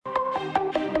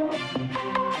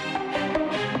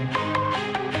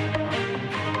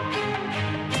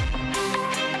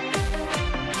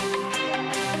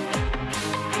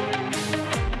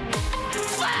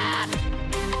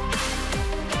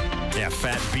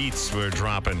beats we're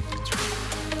dropping.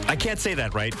 I can't say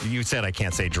that, right? You said I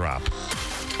can't say drop.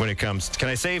 When it comes, can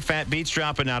I say fat beats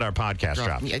drop and not our podcast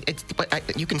drop?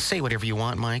 You can say whatever you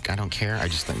want, Mike. I don't care. I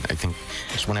think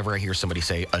just whenever I hear somebody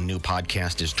say a new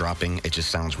podcast is dropping, it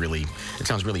sounds really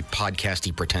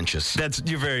podcasty pretentious.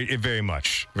 You're very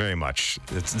much.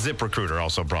 It's ZipRecruiter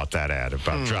also brought that ad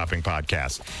about dropping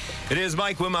podcasts. It is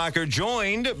Mike Wimacher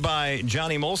joined by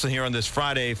Johnny Molson here on this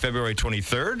Friday, February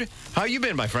 23rd. How you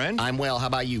been, my friend? I'm well. How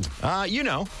about you? All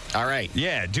right.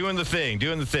 Yeah, doing the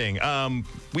thing.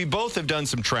 We both have done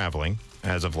some traveling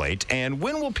as of late. And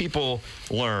when will people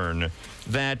learn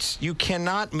that you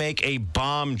cannot make a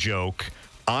bomb joke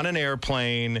on an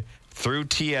airplane, through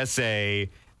TSA,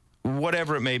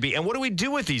 whatever it may be? And what do we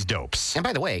do with these dopes? And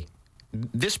by the way,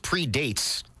 this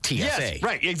predates TSA. Yes,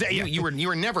 right, exactly. You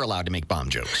were never allowed to make bomb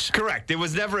jokes. Correct. It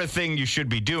was never a thing you should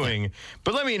be doing. Yeah.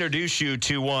 But let me introduce you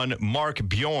to one Mark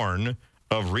Bjorn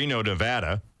of Reno,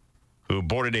 Nevada, who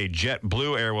boarded a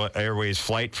JetBlue Airways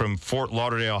flight from Fort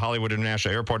Lauderdale Hollywood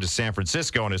International Airport to San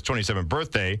Francisco on his 27th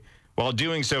birthday. While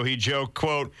doing so, he joked,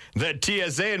 quote, that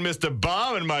TSA had missed a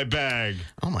bomb in my bag.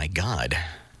 Oh, my God.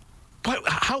 But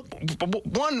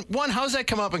one, how does that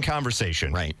come up in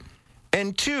conversation? Right.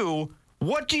 And two,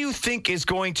 what do you think is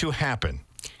going to happen?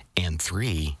 And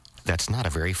three, that's not a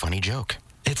very funny joke.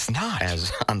 It's not.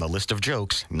 As on the list of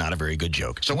jokes, not a very good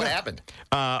joke. So what happened?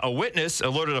 A witness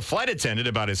alerted a flight attendant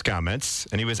about his comments,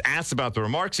 and he was asked about the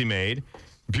remarks he made.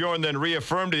 Bjorn then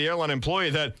reaffirmed to the airline employee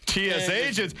that TSA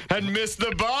agents had missed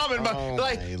the bomb.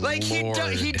 And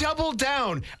he doubled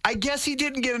down. I guess he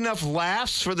didn't get enough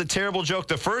laughs for the terrible joke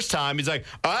the first time. He's like,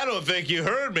 I don't think you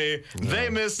heard me. No. They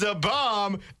missed a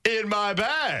bomb in my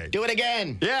bag. Do it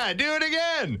again. Yeah, do it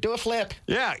again. Do a flip.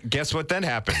 Yeah, guess what then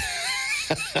happened?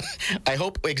 I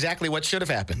hope exactly what should have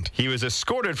happened. He was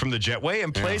escorted from the jetway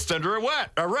and placed under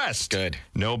arrest. Good.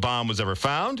 No bomb was ever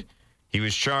found. He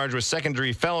was charged with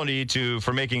second-degree felony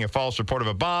for making a false report of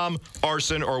a bomb,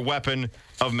 arson, or weapon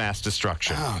of mass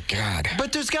destruction. Oh, God.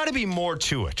 But there's got to be more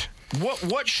to it.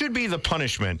 What should be the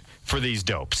punishment for these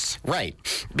dopes? Right.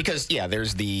 Because, yeah,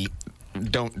 there's the...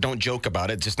 Don't joke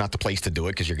about it. It's just not the place to do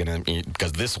it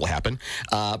because this will happen.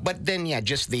 But then, yeah,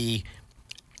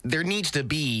 there needs to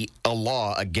be a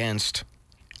law against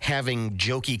having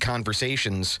jokey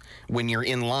conversations when you're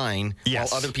in line while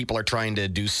other people are trying to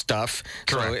do stuff.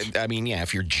 Correct. So,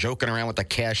 if you're joking around with the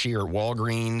cashier at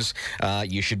Walgreens,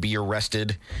 you should be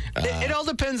arrested. It all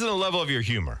depends on the level of your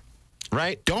humor,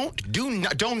 right? Don't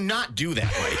not do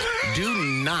that, Mike. Do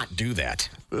not do that.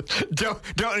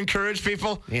 Don't encourage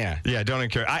people? Yeah. Yeah, don't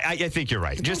encourage. I think you're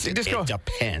right. Just go. It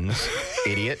depends,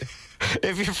 idiot.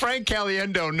 If you're Frank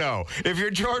Caliendo, no. If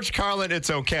you're George Carlin, it's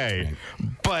okay. Right.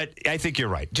 But I think you're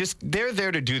right. They're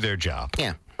there to do their job.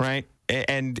 Yeah. Right?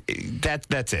 And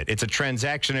that's it. It's a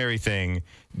transactionary thing.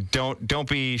 Don't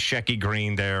be Shecky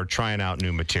Green there trying out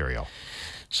new material.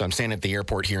 So I'm standing at the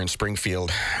airport here in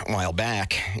Springfield a while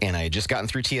back, and I had just gotten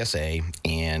through TSA,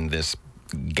 and this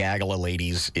gaggle of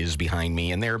ladies is behind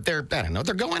me, and they're I don't know,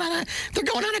 they're going on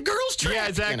a girls trip. Yeah,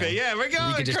 exactly. Yeah, we're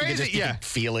going crazy. You can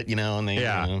feel it, and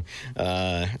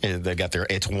they got their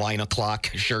It's Wine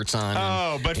O'Clock shirts on.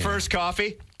 Oh, but first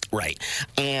coffee? Right.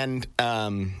 And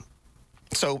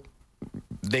so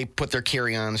they put their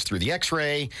carry-ons through the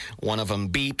X-ray. One of them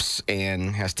beeps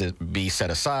and has to be set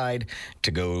aside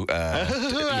to go.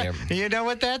 You know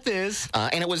what that is.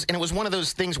 And it was one of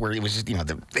those things where it was just,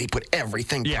 they put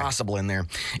everything possible in there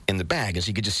in the bag, as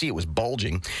you could just see it was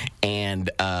bulging.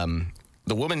 And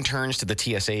the woman turns to the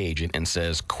TSA agent and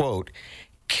says, quote,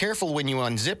 "Careful when you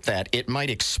unzip that, it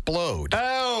might explode."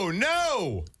 Oh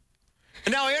no.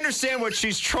 Now, I understand what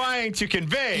she's trying to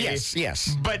convey.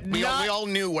 Yes. But we all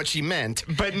knew what she meant.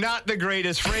 But not the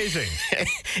greatest phrasing.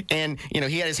 And,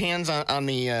 he had his hands on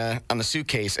the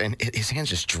suitcase, and his hands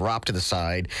just dropped to the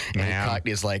side. And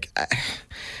he's like,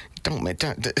 don't.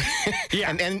 Yeah.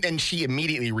 And she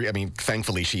immediately,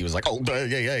 thankfully, she was like, oh,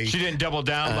 hey. She didn't double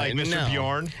down like Mr.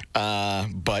 Bjorn?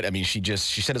 But,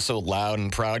 she said it so loud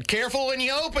and proud. Careful when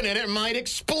you open it, it might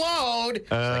explode.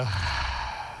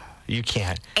 You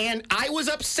can't. And I was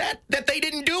upset that they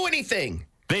didn't do anything.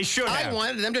 They should have. I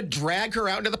wanted them to drag her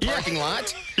out into the parking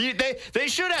lot. They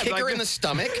should have. Kick her in the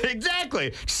stomach. Exactly.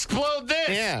 Explode this.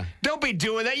 Yeah. Don't be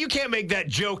doing that. You can't make that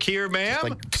joke here, ma'am.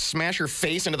 Like smash her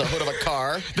face into the hood of a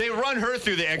car. They run her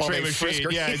through the X-ray machine.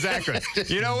 Yeah, exactly.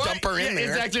 You know what? Dump her in there.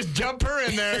 Exactly. Just dump her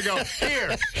in there and go,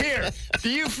 here. Do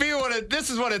you feel this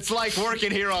is what it's like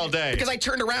working here all day? Because I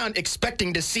turned around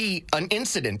expecting to see an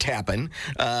incident happen.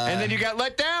 And then you got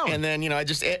let down. And then,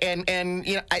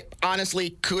 I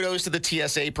honestly, kudos to the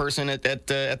TSA person at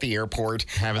the airport.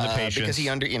 Having the patience. Because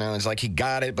it's like he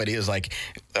got it, but he was like,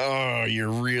 oh,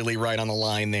 you're really right on the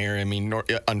line there. I mean,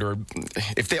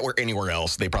 if that were anywhere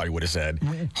else, they probably would have said,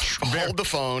 hold the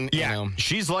phone. Yeah,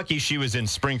 she's lucky she was in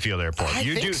Springfield Airport. I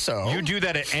think so. You do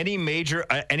that at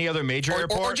any other major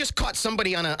airport, or just caught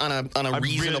somebody on a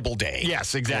reasonable day.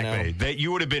 Yes, exactly. That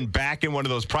you would have been back in one of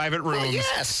those private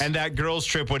rooms, and that girls'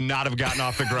 trip would not have gotten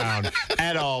off the ground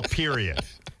at all. Period.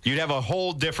 You'd have a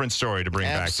whole different story to bring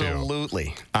back to.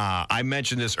 Absolutely. I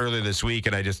mentioned this earlier this week,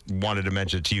 and I just wanted to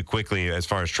mention it to you quickly as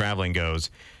far as traveling goes.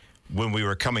 When we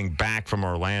were coming back from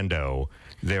Orlando,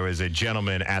 there was a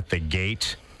gentleman at the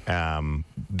gate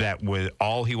that was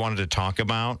all he wanted to talk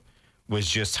about was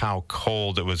just how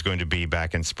cold it was going to be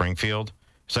back in Springfield.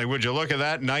 It's like, would you look at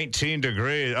that? 19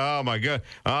 degrees. Oh, my God.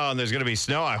 Oh, and there's going to be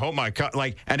snow. I hope my car.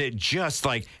 And it just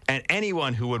and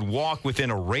anyone who would walk within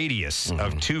a radius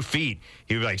of 2 feet,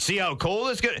 he would be like, see how cold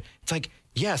it's going to. It's like,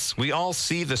 yes, we all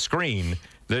see the screen.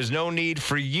 There's no need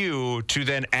for you to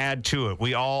then add to it.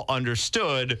 We all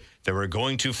understood that we're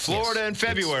going to Florida in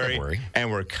February,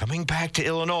 and we're coming back to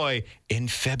Illinois in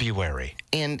February.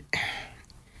 And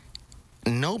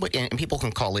nobody, and people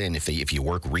can call in if you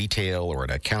work retail or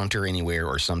at a counter anywhere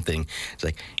or something. It's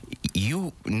like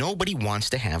nobody wants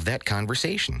to have that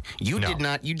conversation. You did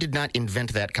not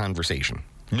invent that conversation.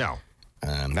 No.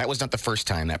 That was not the first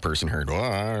time that person heard, well,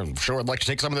 I'm sure I'd like to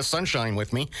take some of the sunshine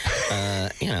with me.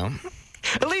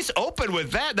 At least open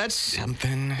with that. That's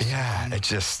something. Yeah,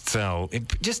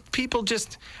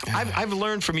 I've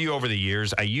learned from you over the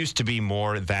years. I used to be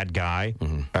more that guy,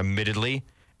 admittedly,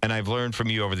 and I've learned from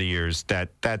you over the years that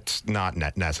that's not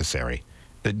necessary.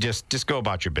 That just go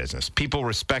about your business. People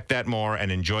respect that more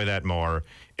and enjoy that more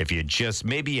if you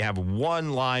maybe you have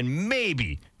one line,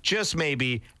 maybe, just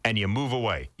maybe, and you move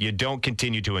away. You don't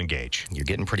continue to engage. You're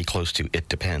getting pretty close to it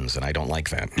depends, and I don't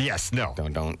like that. Yes, no.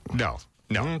 Don't. No.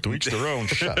 To each their own.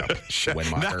 Shut up.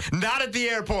 Not at the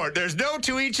airport. There's no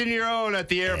to each in your own at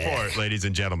the airport, ladies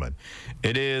and gentlemen.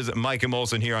 It is Mike and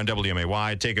Molson here on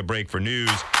WMAY. Take a break for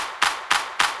news.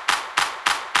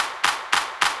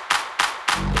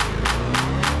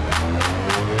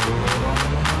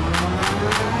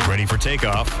 Ready for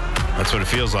takeoff. That's what it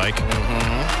feels like.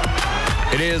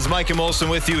 It is Mike and Molson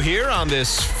with you here on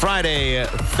this Friday,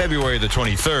 February the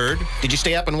 23rd. Did you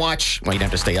stay up and watch? Well, you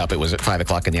didn't have to stay up. It was at 5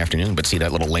 o'clock in the afternoon, but see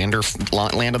that little lander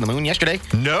land on the moon yesterday?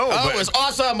 No. Oh, it was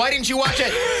awesome. Why didn't you watch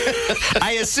it?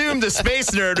 I assumed the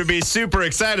space nerd would be super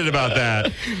excited about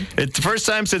that. It's the first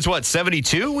time since,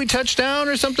 72 we touched down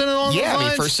or something along those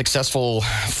lines? First successful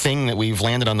thing that we've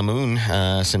landed on the moon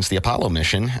since the Apollo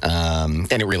mission. And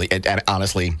it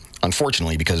honestly,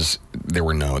 unfortunately, because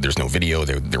there's no video,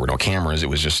 there were no cameras. It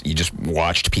was you just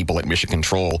watched people at Mission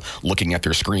Control looking at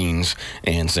their screens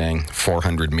and saying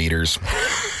 400 meters.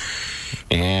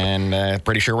 And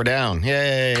pretty sure we're down.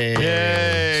 Yay.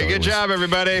 Yay. So good job,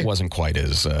 everybody. It wasn't quite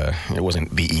as, it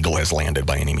wasn't the Eagle has landed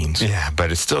by any means. Yeah,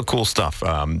 but it's still cool stuff.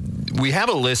 We have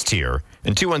a list here,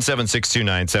 and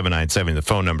 217-629-7970, the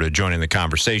phone number to join in the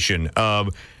conversation, of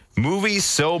movies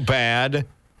so bad,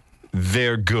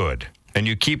 they're good. And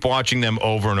you keep watching them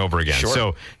over and over again. Sure.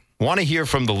 So want to hear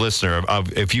from the listener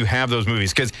of if you have those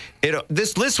movies, because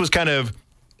this list was kind of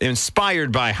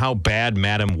inspired by how bad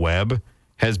Madam Web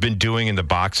has been doing in the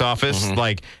box office.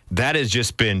 Like, that has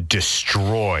just been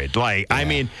destroyed. I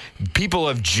mean, people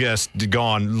have just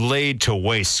laid to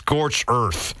waste, scorched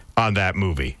earth on that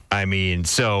movie. I mean,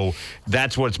 so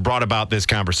that's what's brought about this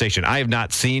conversation. I have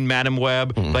not seen Madam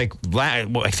Web. I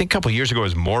think a couple of years ago it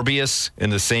was Morbius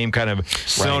in the same kind of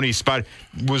Sony spot,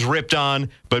 was ripped on,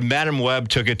 but Madam Web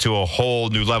took it to a whole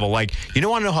new level. Want to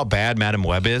know how bad Madam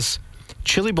Web is?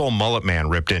 Chili Bowl Mullet Man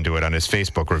ripped into it on his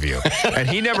Facebook review. And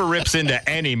he never rips into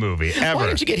any movie, ever. Why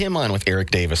don't you get him on with Eric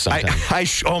Davis sometime?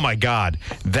 Oh, my God.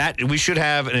 We should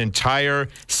have an entire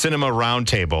cinema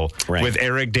roundtable with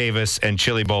Eric Davis and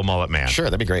Chili Bowl Mullet Man. Sure,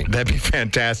 that'd be great. That'd be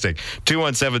fantastic.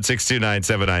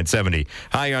 217-629-7970.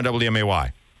 Hi, you're on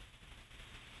WMAY.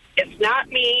 It's not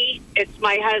me. It's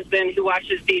my husband who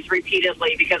watches these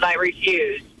repeatedly because I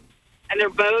refuse. And they're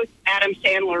both Adam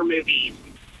Sandler movies.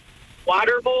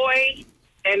 Waterboy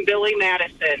and Billy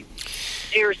Madison.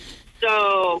 They're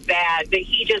so bad that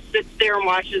he just sits there and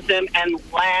watches them and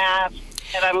laughs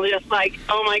And I'm just like,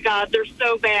 oh my God, they're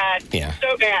so bad. Yeah.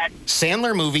 So bad.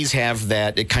 Sandler movies have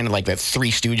that kind of like that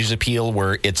Three Stooges appeal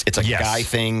where it's a guy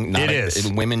thing. Not it is.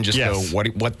 And women just go,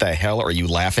 what the hell are you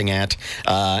laughing at?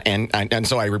 And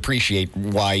so I appreciate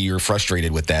why you're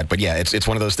frustrated with that. But yeah, it's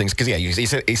one of those things because you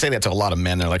say that to a lot of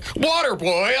men. They're like, "Water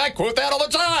boy, I quote that all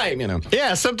the time." You know.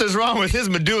 Yeah, something's wrong with his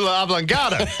medulla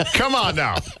oblongata. Come on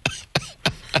now.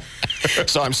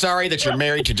 So I'm sorry that you're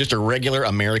married to just a regular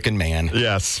American man.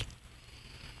 Yes.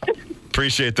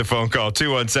 Appreciate the phone call.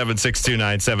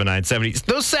 217-629-7970.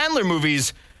 Those Sandler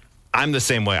movies, I'm the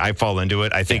same way. I fall into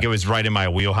it. I think it was right in my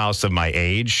wheelhouse of my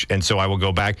age, and so I will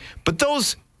go back. But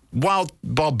those, while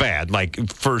bad,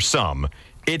 like for some,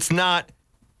 it's not,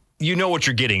 you know what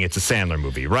you're getting. It's a Sandler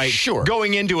movie, right? Sure.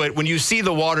 Going into it, when you see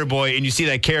the water boy and you see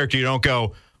that character, you don't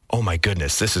go, oh my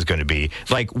goodness, this is going to be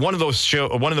like one of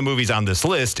the movies on this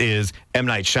list is M.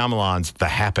 Night Shyamalan's The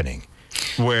Happening,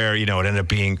 where it ended up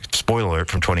being, spoiler alert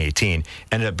from 2018,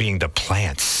 ended up being the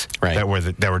plants that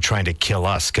were trying to kill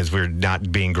us because we're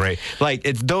not being great. Like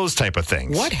it's those type of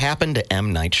things. What happened to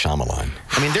M. Night Shyamalan?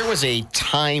 I mean, there was a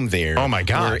time there. Oh my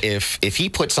God! Where if he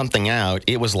put something out,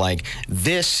 it was like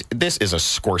this is a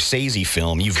Scorsese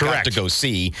film. You've got to go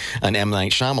see an M.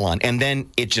 Night Shyamalan, and then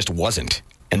it just wasn't.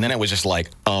 And then it was just like,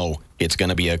 oh, it's going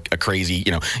to be a crazy,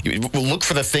 you look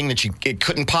for the thing that it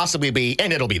couldn't possibly be,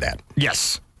 and it'll be that.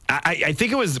 Yes. I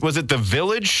think it was it The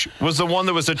Village was the one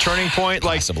that was a turning point?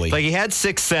 Possibly. Like he had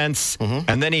Sixth Sense,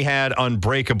 and then he had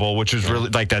Unbreakable, which was really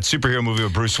like that superhero movie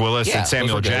with Bruce Willis and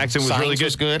Samuel Jackson was really good.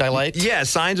 Was good, I liked. Yeah,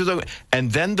 Signs was good. And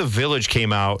then The Village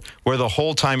came out where the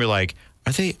whole time you're like,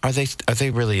 Are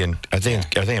they really in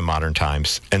modern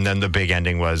times? And then the big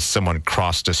ending was someone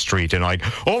crossed a street and like,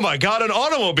 oh my God, an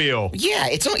automobile. Yeah,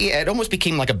 it almost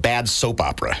became like a bad soap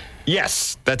opera.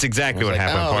 Yes, that's exactly what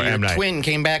happened. Oh, your twin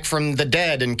came back from the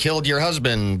dead and killed your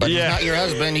husband, but he's not your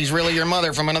husband. He's really your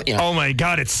mother from another. Oh my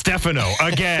God, it's Stefano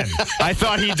again. I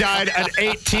thought he died an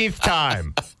 18th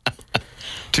time.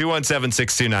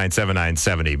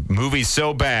 217-629-7970. Movies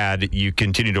so bad, you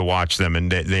continue to watch them,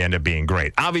 and they end up being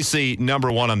great. Obviously,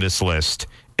 number one on this list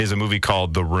is a movie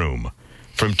called The Room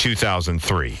from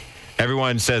 2003.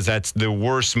 Everyone says that's the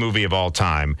worst movie of all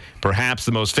time. Perhaps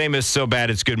the most famous, so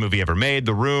bad it's good movie ever made.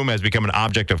 The Room has become an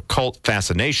object of cult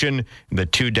fascination in the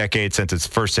 2 decades since its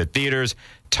first hit theaters.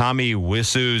 Tommy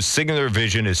Wiseau's singular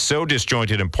vision is so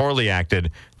disjointed and poorly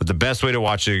acted that the best way to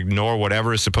watch it is ignore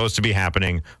whatever is supposed to be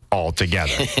happening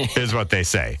altogether, is what they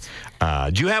say.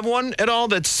 Do you have one at all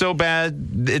that's so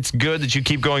bad it's good that you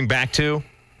keep going back to?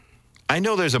 I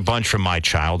know there's a bunch from my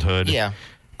childhood. Yeah.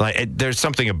 Like there's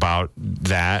something about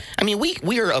that. I mean,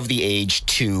 we are of the age,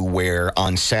 too, where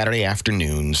on Saturday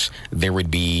afternoons there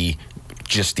would be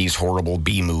just these horrible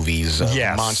B movies of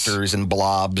monsters and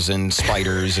blobs and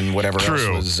spiders and whatever else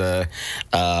was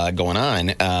going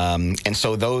on. And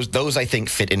so those I think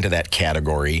fit into that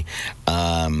category.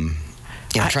 I'm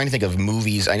trying to think of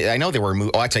movies. I know there were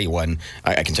movies. Oh, I tell you one.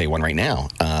 I can tell you one right now.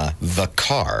 The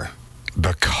Car.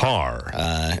 The Car.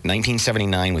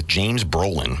 1979 with James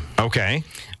Brolin. Okay.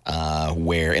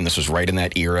 And this was right in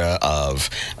that era of,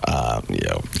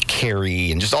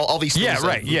 Carrie and just all these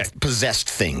things. Possessed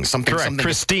things. Something.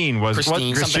 Christine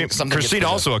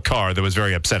also a car that was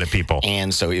very upset at people.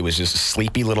 And so it was just a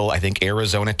sleepy little, I think,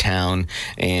 Arizona town,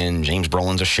 and James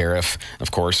Brolin's a sheriff,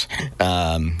 of course.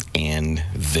 And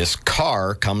this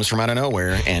car comes from out of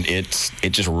nowhere, and it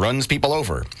just runs people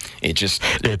over. It's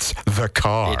the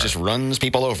car. It just runs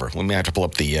people over. Let me have to pull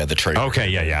up the trailer.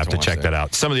 Okay, I have to check that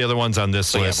out. Some of the other ones on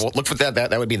this list. Yeah, well, look for that.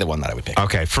 That would be the one that I would pick.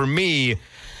 Okay, for me,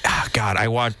 God, I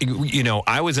watched.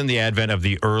 I was in the advent of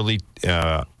the early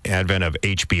advent of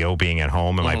HBO being at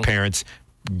home, and my parents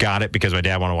got it because my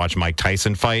dad wanted to watch Mike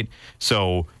Tyson fight.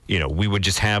 So we would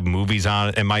just have movies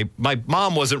on, and my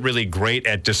mom wasn't really great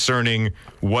at discerning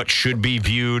what should be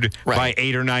viewed by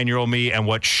 8 or 9 year old me and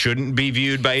what shouldn't be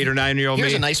viewed by 8 or 9 year old me.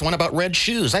 Here's a nice one about red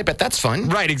shoes. I bet that's fun.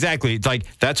 Right, exactly. It's like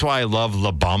that's why I love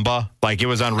La Bamba. Like it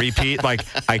was on repeat. Like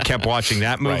I kept watching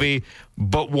that movie. Right.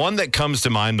 But one that comes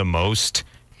to mind the most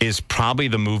is probably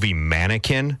the movie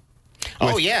Mannequin.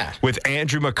 With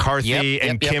Andrew McCarthy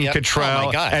and Kim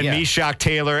Cattrall and Meshack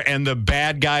Taylor, and the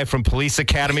bad guy from Police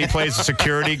Academy plays a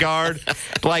security guard.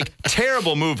 Like,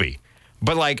 terrible movie.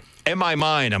 But, like, in my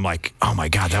mind, I'm like, oh my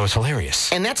God, that was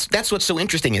hilarious. And that's what's so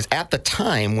interesting is at the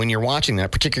time when you're watching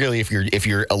that, particularly if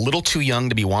you're a little too young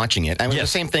to be watching it. I mean, Yes.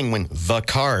 the same thing when The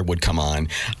Car would come on.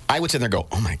 I would sit there and go,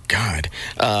 oh my God.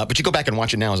 But you go back and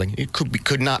watch it now, I was like, it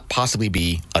could not possibly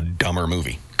be a dumber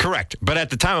movie. Correct. But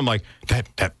at the time, I'm like, that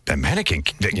mannequin,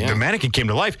 the mannequin came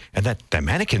to life, and that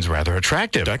mannequin's rather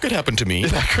attractive. That could happen to me.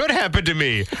 That could happen to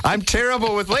me. I'm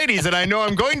terrible with ladies, and I know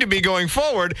I'm going to be going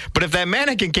forward. But if that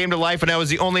mannequin came to life and I was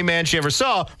the only man she ever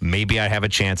saw, maybe I have a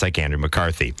chance like Andrew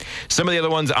McCarthy. Some of the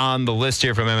other ones on the list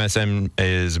here from MSN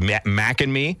is Mac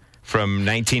and Me from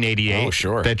 1988. Oh,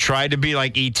 sure. That tried to be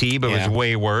like E.T., but was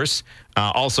way worse.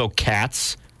 Also,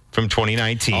 Cats from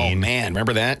 2019. Oh, man.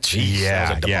 Remember that? Jeez, that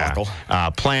was a debacle.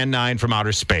 Plan 9 from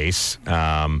Outer Space.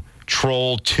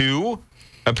 Troll 2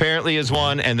 apparently is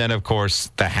one. And then, of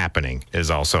course, The Happening is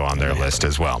also on their list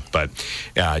as well. But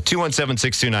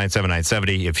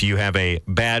 217-629-7970, if you have a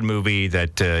bad movie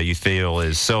that you feel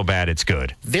is so bad it's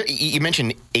good. You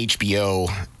mentioned HBO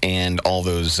and all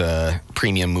those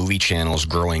premium movie channels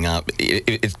growing up.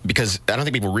 It's because I don't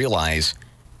think people realize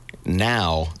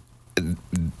now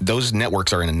those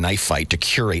networks are in a knife fight to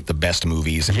curate the best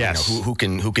movies. And, Yes. who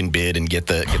can bid and get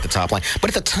the top line. But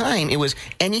at the time, it was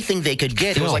anything they could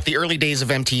get. It was like the early days of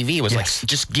MTV. It was like,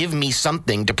 just give me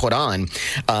something to put on.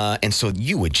 And so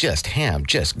you would just have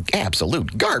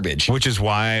absolute garbage. Which is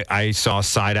why I saw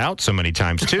Side Out so many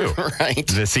times, too. Right.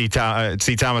 The C.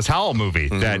 Thomas Howell movie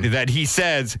that he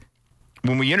says,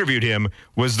 when we interviewed him,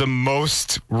 was the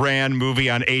most ran movie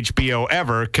on HBO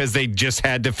ever because they just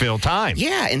had to fill time.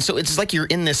 Yeah, and so it's like you're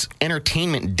in this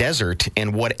entertainment desert,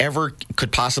 and whatever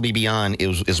could possibly be on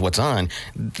is what's on.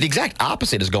 The exact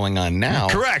opposite is going on now.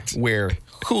 Correct. Where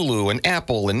Hulu and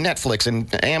Apple and Netflix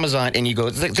and Amazon, and you go,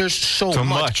 there's so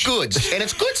much goods, and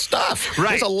it's good stuff. Right.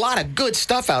 There's a lot of good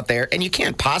stuff out there, and you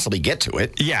can't possibly get to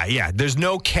it. Yeah. There's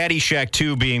no Caddyshack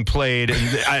 2 being played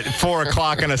at 4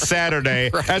 o'clock on a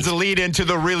Saturday as a lead into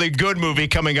the really good movie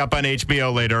coming up on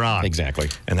HBO later on. Exactly.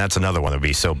 And that's another one that would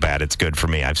be so bad it's good for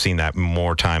me. I've seen that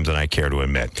more times than I care to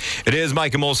admit. It is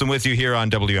Mike and Molson with you here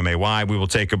on WMAY. We will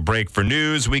take a break for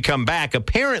news. We come back.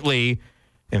 Apparently,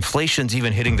 inflation's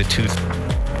even hitting the tooth.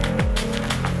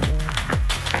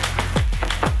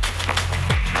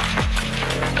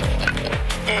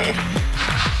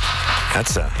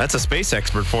 That's a space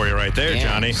expert for you right there,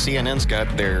 Johnny. CNN's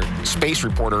got their space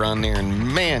reporter on there,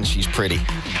 and man, she's pretty.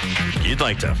 You'd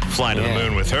like to fly to the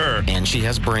moon with her. And she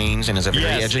has brains and is a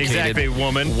very educated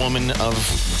woman of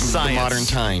science, the modern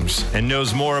times. And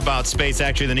knows more about space,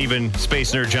 actually, than even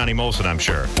space nerd Johnny Molson, I'm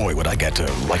sure. Boy, would I like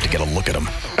to get a look at him.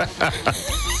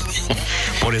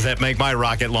 Boy, does that make my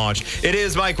rocket launch. It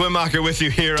is Mike Wimmacher with you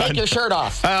here. Take your shirt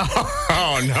off.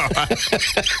 Oh no.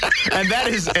 and that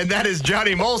is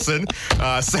Johnny Molson.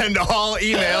 Send all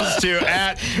emails to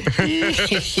at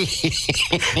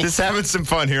just having some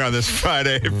fun here on this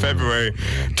Friday, February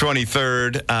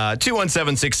 23rd.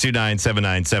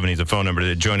 217-629-7970 is the phone number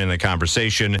to join in the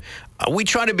conversation. We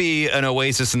try to be an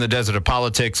oasis in the desert of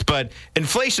politics, but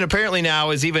inflation apparently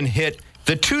now has even hit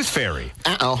the Tooth Fairy.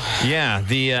 Uh-oh. Yeah,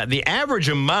 the average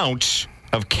amount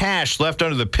of cash left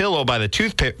under the pillow by the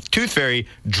Tooth Fairy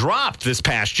dropped this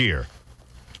past year.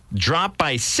 Dropped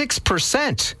by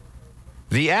 6%.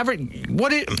 The average,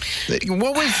 what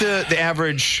was the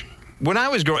average, when I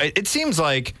was growing, it seems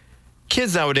like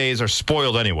kids nowadays are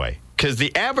spoiled anyway, because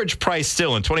the average price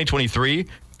still in 2023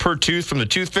 per tooth from the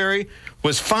Tooth Fairy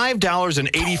was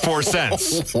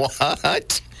 $5.84.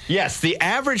 What? Yes, the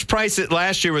average price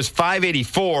last year was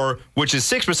 $5.84, which is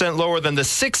 6% lower than the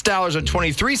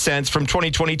 $6.23 from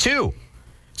 2022.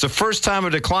 It's the first time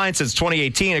of decline since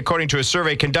 2018, according to a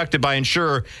survey conducted by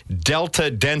insurer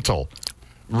Delta Dental.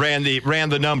 Ran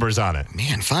the numbers on it.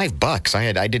 Man, $5.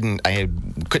 I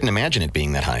couldn't imagine it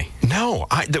being that high. No,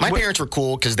 my parents were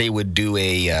cool because they would do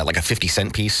a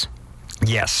 50-cent piece.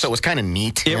 Yes. So it was kind of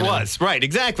neat. It was. Right,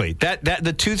 exactly. That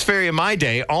the Tooth Fairy in my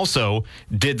day also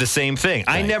did the same thing.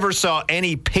 Right. I never saw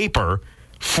any paper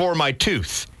for my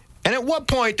tooth. And at what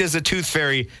point does the Tooth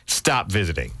Fairy stop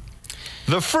visiting?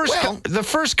 The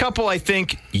first couple, I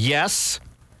think, yes.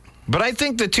 But I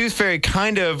think the Tooth Fairy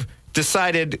kind of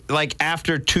decided, like,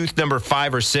 after tooth number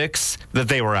 5 or 6 that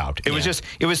they were out. It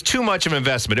was too much of an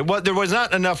investment. There was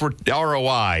not enough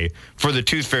ROI for the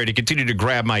Tooth Fairy to continue to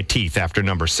grab my teeth after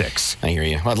number 6. I hear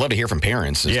you. Well, I'd love to hear from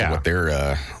parents as to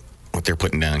what they're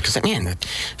putting down. Because, man,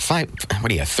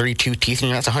 32 teeth in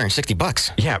your, that's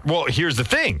 $160. Yeah, well, here's the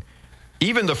thing.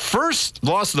 Even the first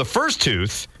loss of the first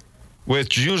tooth,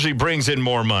 which usually brings in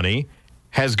more money,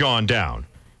 has gone down.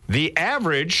 The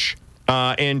average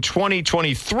in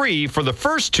 2023 for the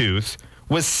first tooth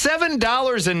was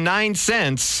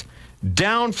 $7.09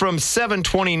 down from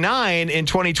 $7.29 in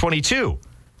 2022.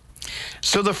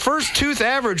 So the first tooth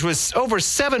average was over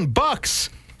 $7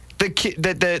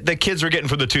 the kids were getting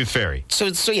from the Tooth Fairy.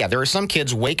 So yeah, there are some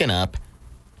kids waking up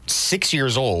 6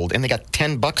 years old and they got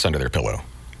 $10 under their pillow.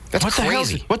 That's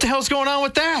crazy. What the hell's going on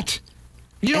with that?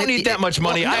 You don't need that much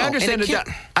money. Well, no, I understand.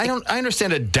 I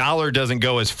understand $1 doesn't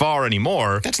go as far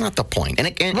anymore. That's not the point.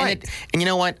 And you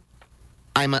know what?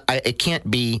 It can't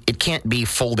be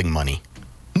folding money.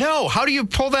 No. How do you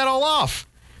pull that all off?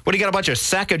 What, do you got a bunch of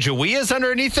Sacagaweas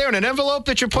underneath there and an envelope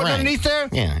that you're putting underneath there?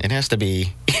 Yeah, it has to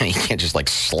be. You can't just like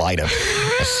slide a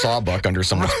sawbuck under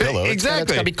someone's pillow. Exactly.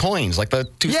 It's got to be coins, like the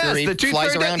Tooth Fairy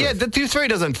flies around with. Yeah, the Tooth Fairy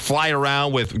doesn't fly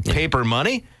around with paper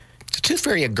money. Is a Tooth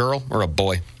Fairy a girl or a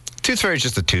boy? Tooth Fairy is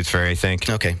just a Tooth Fairy, I think.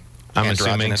 Okay. I'm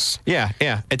assuming. Yeah.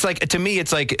 It's like, to me,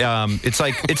 it's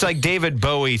like David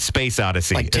Bowie Space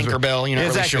Odyssey. Like Tinkerbell, you're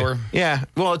not really sure. Yeah.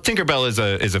 Well, Tinkerbell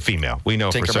is a female. We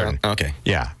know for certain. Okay.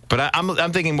 Yeah. But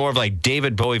I'm thinking more of like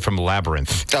David Bowie from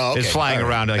Labyrinth is flying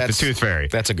around like the Tooth Fairy.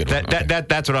 That's a good one.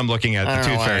 That's what I'm looking at. The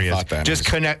Tooth Fairy is just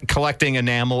collecting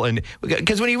enamel, and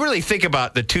because when you really think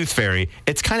about the Tooth Fairy,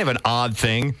 it's kind of an odd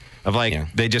thing of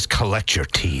they just collect your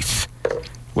teeth.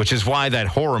 Which is why that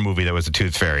horror movie that was The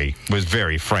Tooth Fairy was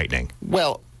very frightening.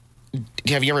 Well,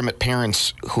 have you ever met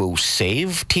parents who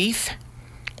save teeth?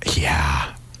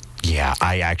 Yeah.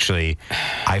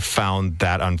 I found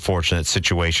that unfortunate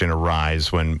situation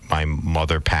arise when my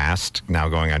mother passed, now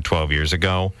going on 12 years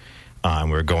ago.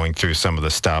 We were going through some of the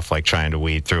stuff, like trying to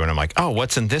weed through, and I'm like, oh,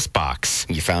 what's in this box?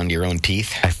 You found your own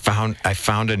teeth? I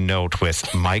found a note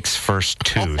with Mike's first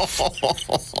tooth.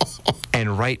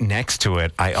 And right next to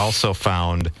it, I also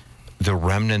found the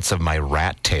remnants of my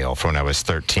rat tail from when I was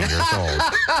 13 years old.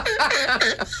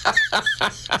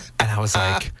 And I was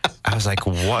like,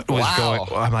 what was going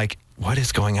on? I'm like, what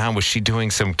is going on? Was she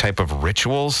doing some type of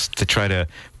rituals to try to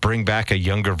bring back a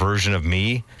younger version of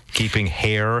me, keeping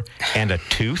hair and a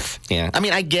tooth? Yeah. I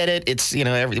mean, I get it. It's,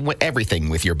 everything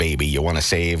with your baby you want to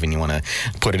save and you want to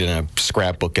put it in a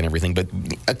scrapbook and everything. But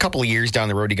a couple of years down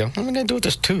the road, you go, what am I going to do with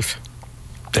this tooth?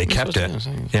 They kept it.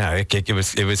 Yeah,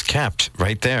 it was kept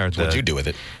right there. What'd you do with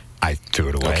it? I threw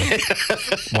it away. Okay.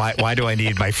 Why do I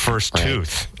need my first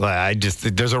tooth?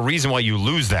 There's a reason why you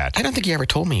lose that. I don't think you ever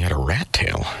told me you had a rat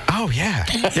tail. Oh yeah.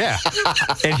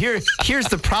 And here's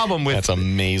the problem with. That's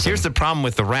amazing. Here's the problem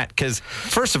with the rat, because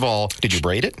first of all, did you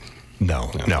braid it?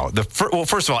 No. Well,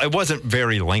 first of all, it wasn't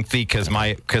very lengthy because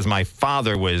my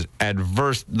father was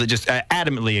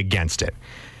adamantly against it.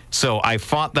 So I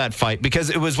fought that fight because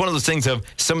it was one of those things of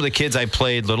some of the kids I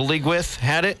played Little League with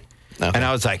had it. Okay. And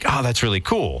I was like, oh, that's really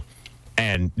cool.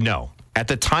 And no. At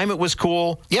the time, it was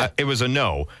cool. Yeah. It was a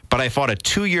no. But I fought a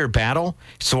 2-year battle.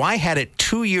 So I had it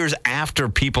 2 years after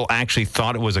people actually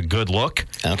thought it was a good look.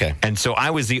 Okay. And so I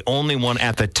was the only one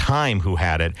at the time who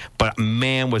had it. But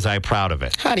man, was I proud of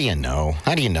it. How do you know?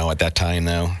 How do you know at that time,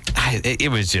 though? It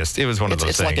was one of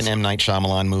those things. It's like an M. Night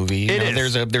Shyamalan movie. It is.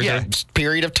 There's a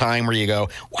period of time where you go,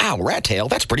 wow, rat tail,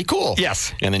 that's pretty cool.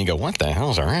 Yes. And then you go, what the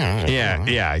hell's around? Yeah.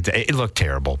 It looked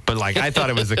terrible. But I thought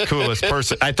it was the coolest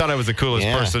person. I thought I was the coolest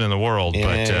person in the world.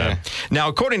 Yeah. But now,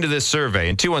 according to this survey,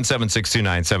 in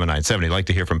 217-629-7970, I'd like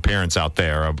to hear from parents out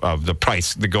there of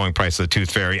the going price of the Tooth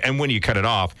Fairy and when you cut it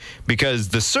off, because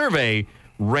the survey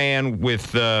ran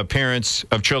with parents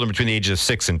of children between the ages of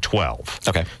 6 and 12.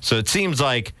 Okay. So it seems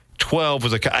like 12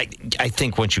 was I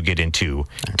think once you get into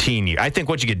teen year, I think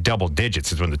once you get double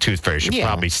digits is when the Tooth Fairy should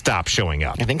probably stop showing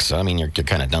up. I think so. I mean, you're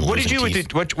kind of done. What did you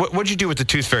do with the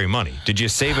Tooth Fairy money? Did you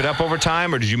save it up over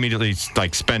time, or did you immediately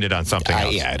spend it on something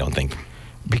else? Yeah, I don't think.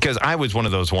 Because I was one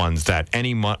of those ones that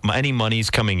any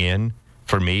money's coming in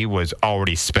for me was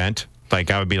already spent. Like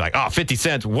I would be like, 50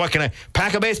 cents. What can I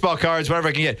pack of baseball cards, whatever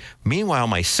I can get. Meanwhile,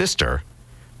 my sister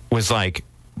was like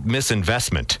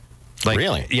misinvestment. Like,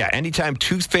 really? Yeah. Anytime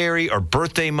Tooth Fairy or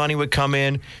birthday money would come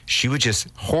in, she would just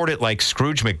hoard it like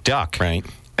Scrooge McDuck. Right.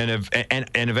 And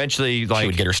eventually, like, she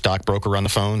would get her stockbroker on the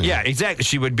phone. Yeah, exactly.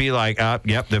 She would be like,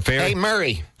 "Yep, the fairy." Hey,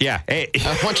 Murray. Yeah. Hey,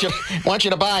 I want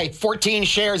you to buy 14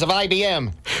 shares of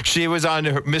IBM. She was on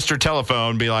her Mr.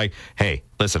 Telephone, be like, "Hey,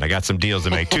 listen, I got some deals to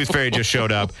make. Tooth Fairy just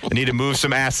showed up. I need to move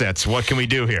some assets. What can we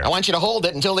do here?" I want you to hold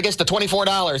it until it gets to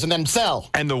 $24 and then sell.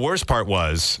 And the worst part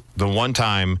was the one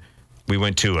time we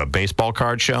went to a baseball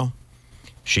card show.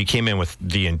 She came in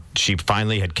she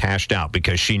finally had cashed out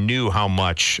because she knew how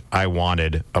much I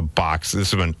wanted a box. This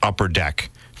is when Upper Deck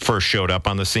first showed up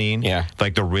on the scene. Yeah.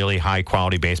 Like the really high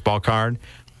quality baseball card.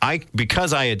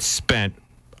 Because I had spent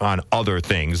on other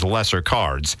things, lesser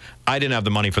cards, I didn't have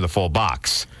the money for the full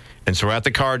box. And so we're at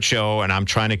the card show, and I'm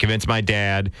trying to convince my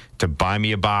dad to buy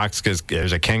me a box because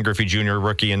there's a Ken Griffey Jr.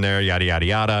 rookie in there, yada, yada,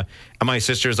 yada. And my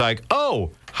sister's like, oh,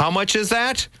 how much is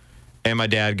that? And my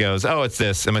dad goes, oh, it's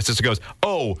this. And my sister goes,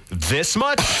 oh, this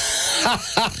much?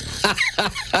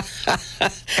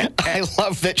 I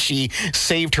love that she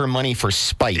saved her money for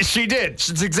spite. She did.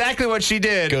 It's exactly what she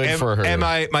did. Good for her. And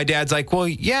my dad's like, well,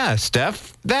 yeah,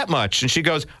 Steph, that much. And she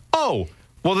goes, oh,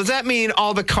 well, does that mean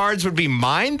all the cards would be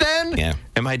mine then? Yeah.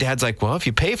 And my dad's like, well, if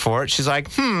you pay for it. She's like,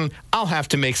 I'll have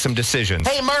to make some decisions.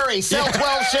 Hey, Murray, sell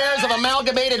 12 shares of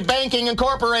Amalgamated Banking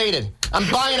Incorporated. I'm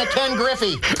buying a Ken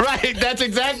Griffey. Right, that's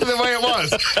exactly the way it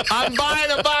was. I'm buying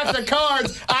a box of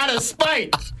cards out of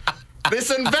spite.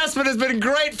 This investment has been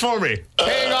great for me,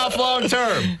 paying off long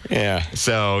term. Yeah.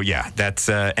 So, yeah, that's,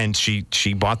 and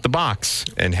she bought the box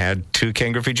and had 2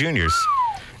 Ken Griffey Juniors.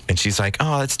 And she's like,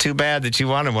 oh, that's too bad that you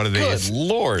wanted one of these. Good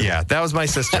Lord. Yeah, that was my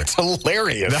sister. That's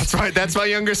hilarious. That's right. That's my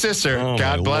younger sister. Oh,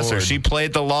 God bless her. Lord. She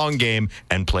played the long game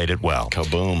and played it well.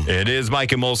 Kaboom. It is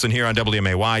Mike and Molson here on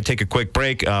WMAY. Take a quick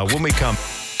break. When we come...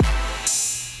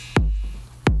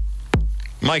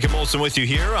 Mike and Molson with you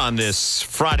here on this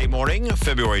Friday morning,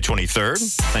 February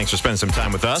 23rd. Thanks for spending some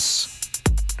time with us.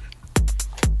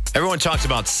 Everyone talks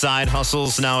about side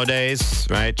hustles nowadays,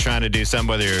 right? Trying to do something,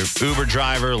 whether you're Uber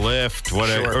driver, Lyft,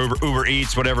 whatever, Sure. Uber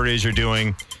Eats, whatever it is you're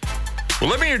doing. Well,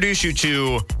 let me introduce you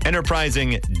to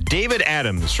enterprising David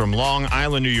Adams from Long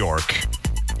Island, New York,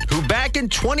 who back in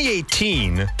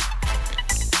 2018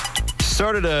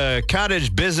 started a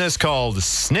cottage business called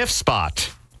Sniff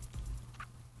Spot.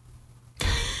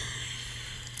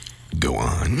 Go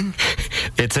on.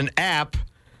 It's an app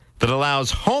that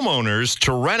allows homeowners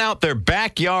to rent out their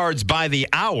backyards by the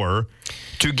hour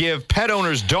to give pet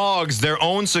owners' dogs their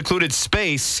own secluded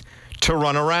space to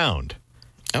run around.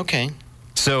 Okay.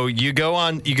 So you go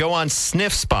on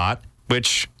Sniff Spot,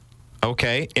 which,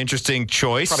 okay, interesting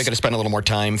choice. Probably going to spend a little more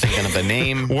time thinking of the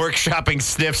name. Workshopping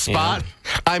Sniff Spot. Yeah.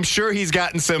 I'm sure he's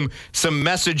gotten some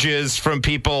messages from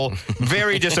people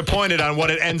very disappointed on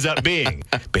what it ends up being.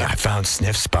 But I found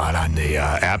Sniff Spot on the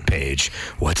app page.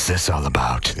 What's this all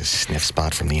about? This Sniff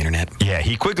Spot from the internet. Yeah,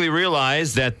 he quickly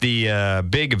realized that the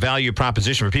big value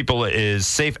proposition for people is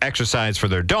safe exercise for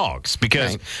their dogs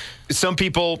because some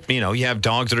people, you have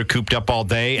dogs that are cooped up all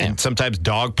day, and sometimes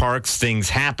dog parks, things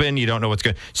happen. You don't know what's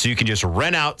going on. So you can just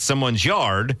rent out someone's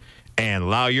yard and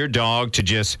allow your dog to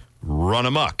just run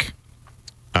amok.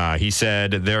 He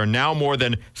said there are now more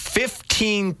than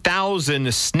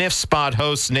 15,000 Sniff Spot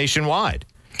hosts nationwide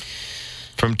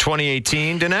from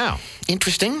 2018 to now.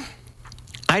 Interesting.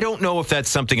 I don't know if that's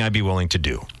something I'd be willing to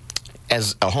do.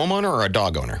 As a homeowner or a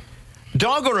dog owner?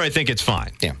 Dog owner, I think it's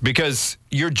fine. Yeah. Because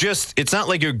it's not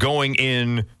like you're going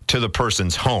in to the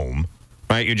person's home,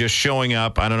 right? You're just showing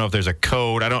up. I don't know if there's a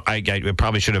code. I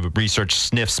probably should have researched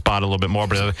Sniff Spot a little bit more,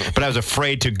 but I was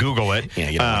afraid to Google it. Yeah,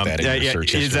 you don't want that in your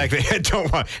search history. Exactly. I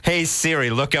don't want. Hey, Siri,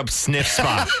 look up Sniff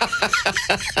Spot.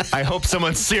 I hope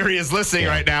someone Siri is listening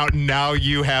right now. Now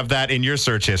you have that in your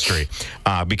search history.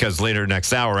 Because later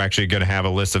next hour, we're actually going to have a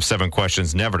list of 7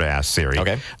 questions never to ask Siri.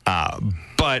 Okay.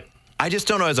 But I just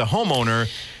don't know, as a homeowner,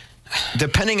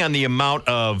 depending on the amount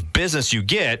of business you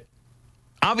get,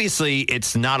 obviously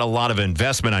it's not a lot of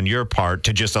investment on your part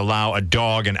to just allow a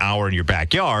dog an hour in your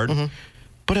backyard. Mm-hmm.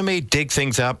 But it may dig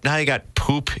things up. Now you got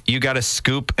poop you got to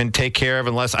scoop and take care of,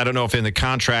 unless, I don't know if in the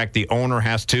contract the owner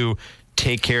has to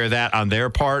take care of that on their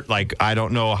part. Like, I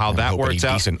don't know how that works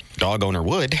out. A decent dog owner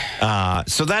would.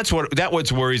 So that's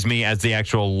what worries me as the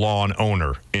actual lawn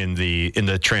owner in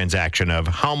the transaction of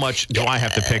how much do I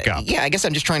have to pick up? Yeah, I guess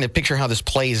I'm just trying to picture how this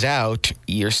plays out.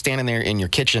 You're standing there in your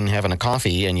kitchen having a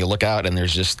coffee, and you look out, and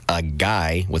there's just a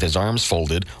guy with his arms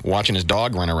folded watching his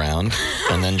dog run around,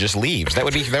 and then just leaves. That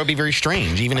would be very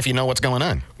strange, even if you know what's going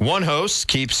on. One host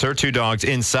keeps her 2 dogs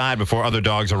inside before other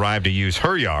dogs arrive to use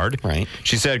her yard. Right.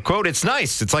 She said, quote, "It's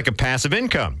nice. It's like a passive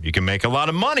income. You can make a lot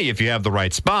of money if you have the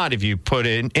right spot. If you put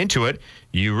into it,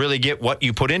 you really get what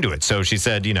you put into it." So she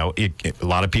said, a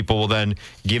lot of people will then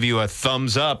give you a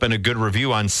thumbs up and a good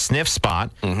review on Sniff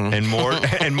Spot, and more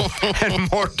and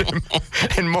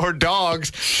more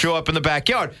dogs show up in the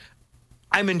backyard.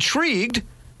 I'm intrigued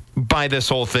by this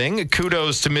whole thing.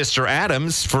 Kudos to Mr.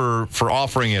 Adams for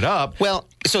offering it up. Well,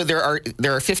 so there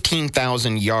are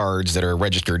 15,000 yards that are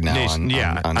registered now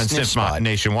on Sniff Spot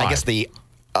nationwide. I guess the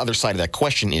other side of that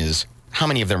question is, how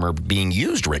many of them are being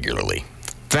used regularly?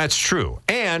 That's true.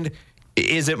 And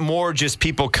is it more just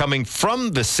people coming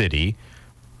from the city?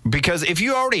 Because if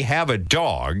you already have a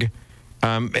dog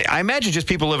I imagine just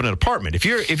people live in an apartment. If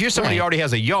you're somebody who already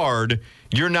has a yard,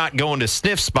 you're not going to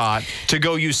Sniff Spot to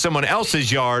go use someone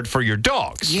else's yard for your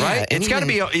dogs, right? It's got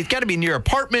to be near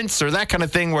apartments or that kind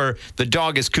of thing where the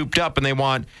dog is cooped up and they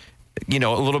want, a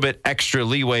little bit extra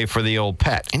leeway for the old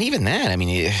pet. And even that,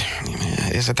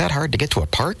 is it that hard to get to a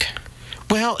park?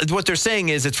 Well, what they're saying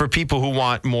is it's for people who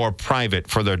want more private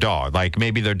for their dog. Like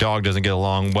maybe their dog doesn't get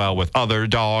along well with other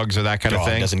dogs or that kind of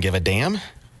thing. Doesn't give a damn?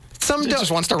 Some just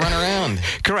wants to run around.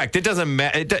 Correct. It doesn't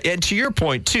matter. And to your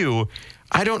point, too,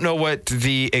 I don't know what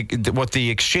the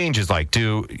exchange is like.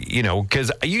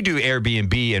 Because you do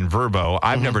Airbnb and Vrbo.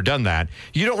 I've never done that.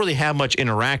 You don't really have much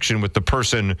interaction with the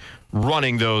person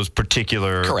running those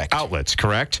particular outlets,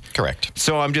 correct? Correct.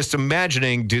 So I'm just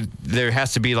imagining there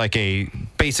has to be like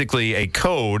basically a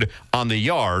code on the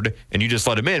yard and you just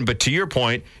let them in. But to your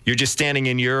point, you're just standing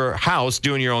in your house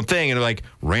doing your own thing and like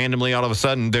randomly all of a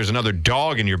sudden there's another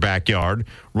dog in your backyard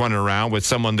running around with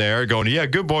someone there going, yeah,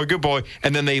 good boy.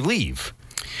 And then they leave.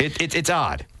 It's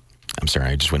odd. I'm sorry,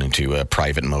 I just went into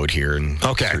private mode here and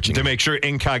searching. To make sure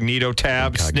incognito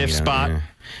tab, Sniff Spot.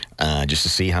 Just to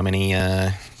see how many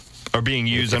are being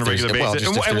used on a regular basis.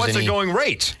 And what's the going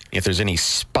rate? If there's any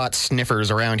spot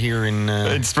sniffers around here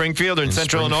in Springfield or in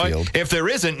Central Illinois. If there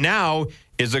isn't, now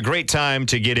is a great time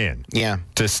to get in. Yeah.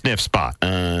 To Sniff Spot.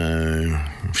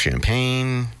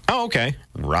 Champaign. Oh, okay.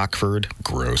 Rockford.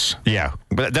 Gross. Yeah.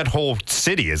 But that whole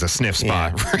city is a sniff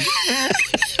spot. Yeah.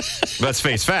 Let's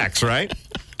face facts, right?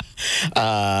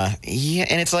 Yeah,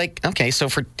 and it's like, okay, so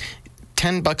for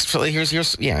 $10, so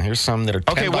here's some that are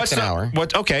 $10 an hour.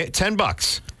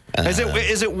 $10.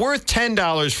 Is it worth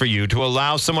 $10 for you to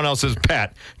allow someone else's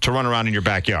pet to run around in your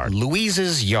backyard?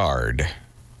 Louise's Yard.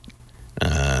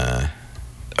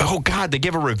 Oh, God, they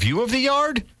give a review of the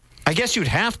yard? I guess you'd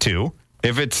have to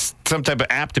if it's some type of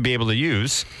app to be able to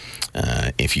use.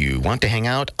 If you want to hang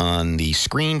out on the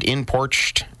screened-in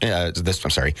porch, if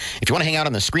you want to hang out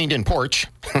on the screened-in porch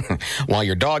while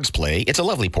your dogs play, it's a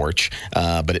lovely porch,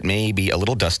 but it may be a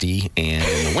little dusty, and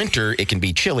in the winter it can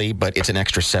be chilly, but it's an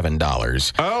extra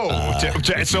 $7.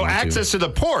 Oh, so access to the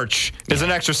porch is an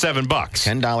extra $7.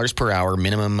 $10 per hour,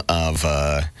 minimum of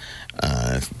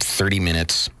 30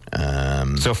 minutes.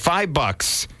 So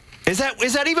 $5. Is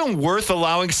that even worth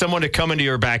allowing someone to come into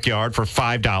your backyard for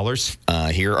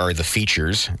 $5? Here are the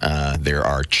features. There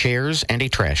are chairs and a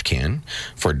trash can.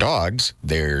 For dogs,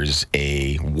 there's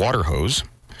a water hose.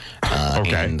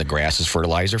 And the grass is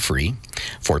fertilizer free.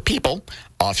 For people,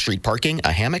 off-street parking,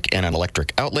 a hammock, and an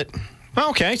electric outlet.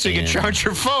 Okay, so you can charge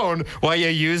your phone while you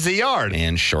use the yard.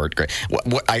 And short grass.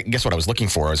 I guess what I was looking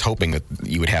for, I was hoping that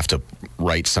you would have to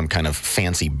write some kind of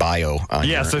fancy bio on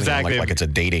exactly. Like it's a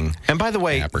dating. And by the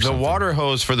way, the water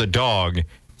hose for the dog,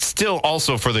 still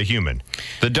also for the human.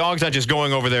 The dog's not just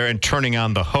going over there and turning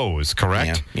on the hose,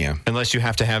 correct? Yeah. Unless you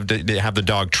have to have the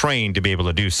dog trained to be able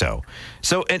to do so.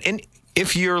 So, and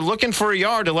if you're looking for a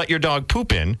yard to let your dog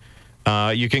poop in,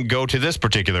 you can go to this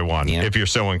particular one if you're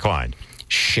so inclined.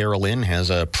 Sherilyn has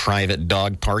a private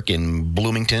dog park in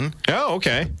Bloomington. Oh,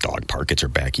 okay. Dog park, it's her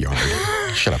backyard.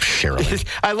 Shut up, Sherilyn.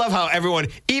 I love how everyone,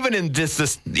 even in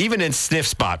Sniff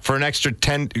Spot, for an extra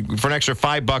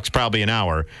 $5 probably an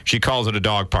hour, she calls it a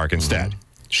dog park instead.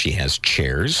 She has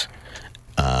chairs,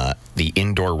 the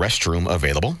indoor restroom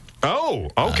available. Oh,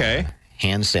 okay.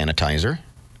 Hand sanitizer.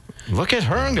 Look at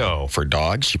her go. For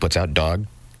dogs, she puts out dog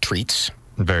treats.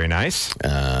 Very nice.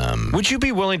 Would you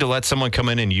be willing to let someone come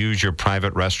in and use your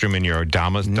private restroom in your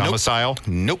domicile?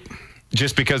 Nope.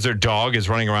 Just because their dog is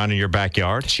running around in your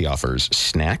backyard? She offers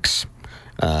snacks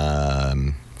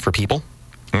for people.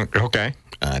 Okay.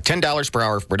 $10 per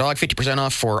hour for dog, 50%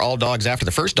 off for all dogs after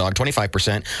the first dog,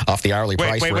 25% off the hourly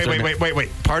price. Wait.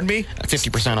 Pardon me?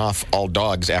 50% off all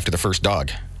dogs after the first dog.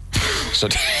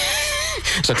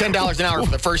 So $10 an hour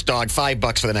for the first dog,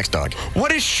 $5 for the next dog.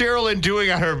 What is Sherilyn doing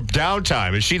on her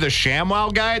downtime? Is she the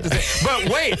ShamWow guy? But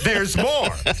wait, there's more.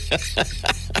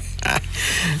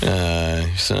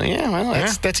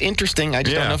 That's interesting. I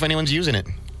just don't know if anyone's using it.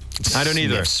 I don't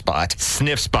either.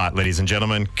 Sniff Spot, ladies and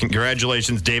gentlemen.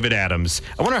 Congratulations, David Adams.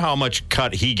 I wonder how much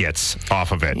cut he gets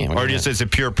off of it. Or just is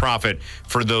it pure profit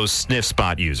for those Sniff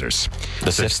Spot users?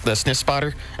 The Sniff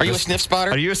Spotter? Are you a Sniff Spotter?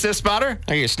 Are you a Sniff Spotter?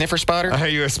 Are you a Sniffer Spotter? Are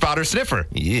you a Spotter Sniffer?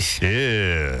 Yes.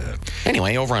 Yeah.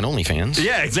 Anyway, over on OnlyFans.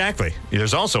 Yeah, exactly.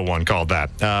 There's also one called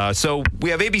that. So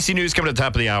we have ABC News coming at the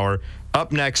top of the hour.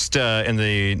 Up next in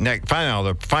the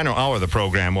final hour of the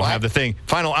program, we'll have the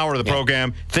final hour of the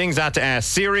program, things not to ask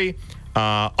Siri.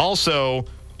 Also,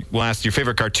 we'll ask your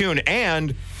favorite cartoon,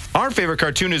 and our favorite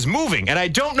cartoon is moving, and I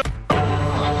don't know.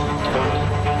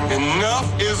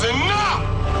 Enough is enough.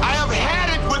 I have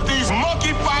had it with these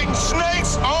monkey fighting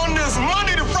snakes on this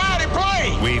Monday to Friday plane.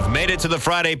 made it to the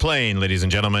Friday plane, ladies and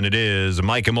gentlemen. It is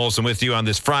Mike and Molson with you on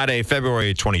this Friday,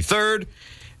 February 23rd.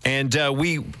 And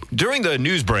during the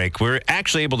news break, we were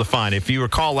actually able to find, if you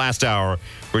recall last hour,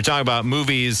 we were talking about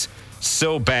movies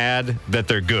so bad that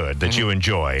they're good, that you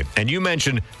enjoy. And you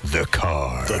mentioned The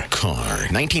Car. The Car.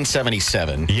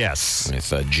 1977. Yes.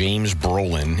 With James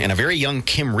Brolin and a very young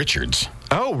Kim Richards.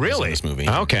 Oh, really? This movie.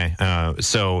 Okay.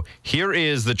 So here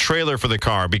is the trailer for The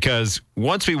Car, because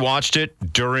once we watched it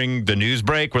during the news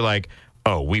break, we're like,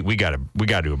 oh, we got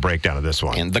to do a breakdown of this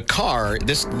one. And The Car,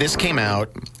 this came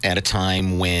out at a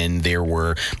time when there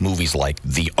were movies like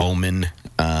The Omen,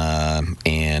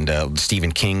 and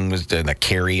Stephen King was the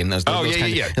Carrie, and those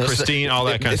Christine, all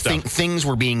that kind of stuff. Things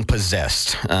were being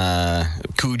possessed.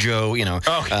 Cujo,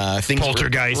 things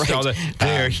Poltergeist, right. all that.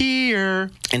 They're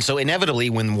here. And so inevitably,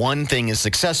 when one thing is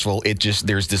successful,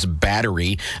 there's this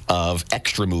battery of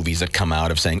extra movies that come out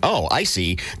of saying, oh, I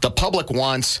see, the public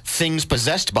wants things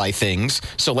possessed by things,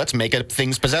 so let's make a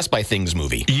things possessed by things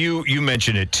movie. You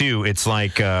mentioned it too. It's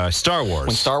like Star Wars.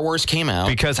 When Star Wars came out,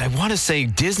 because I want to say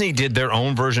Disney did their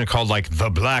own version called like The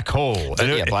Black Hole.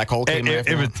 Black Hole came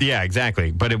out. Yeah,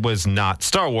 exactly. But it was not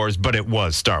Star Wars, but it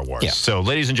was Star Wars. Yeah. So,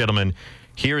 ladies and gentlemen,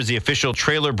 here is the official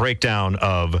trailer breakdown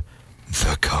of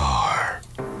The Car.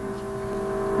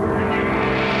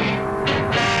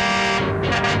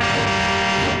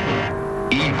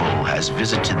 Evil has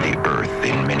visited the earth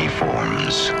in many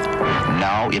forms.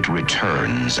 Now it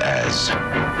returns as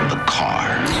the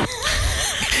Car.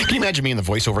 Can you imagine being the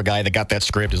voiceover guy that got that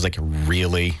script? Is like,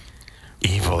 really?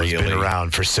 Evil has been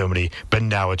around for so many, but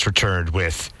now it's returned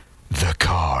with The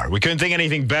Car. We couldn't think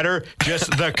anything better.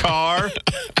 Just The Car.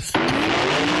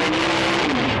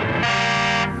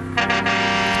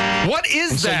 What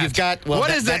is so that? You've got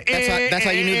what is that? That's how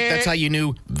you knew. That's how you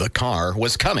knew The Car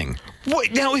was coming.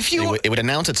 What, now, if you it would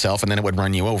announce itself and then it would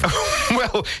run you over.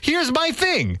 Well, here's my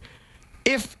thing: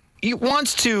 if it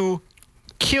wants to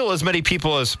kill as many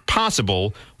people as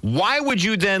possible, why would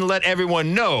you then let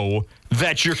everyone know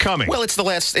that you're coming? Well, it's the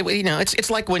last. It's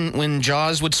like when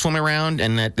Jaws would swim around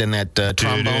and that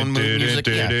trombone music.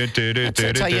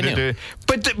 That's how you knew.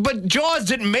 But Jaws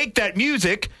didn't make that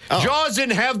music. Oh. Jaws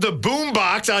didn't have the boom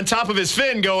box on top of his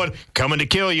fin going, coming to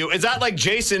kill you. Is that like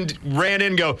Jason ran in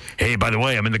and go, hey, by the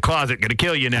way, I'm in the closet, going to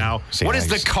kill you now. What is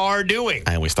the car doing?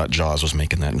 I always thought Jaws was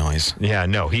making that noise. Yeah,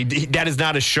 no. That is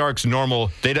not a shark's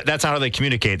normal. That's not how they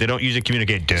communicate. They don't usually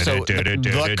communicate. So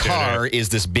the car is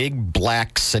this big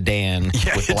black sedan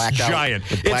with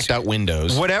blacked out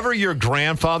windows. Whatever your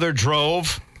grandfather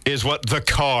drove is what the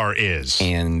car is.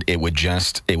 And it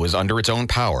was under its own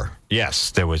power.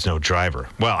 Yes, there was no driver.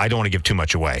 Well, I don't want to give too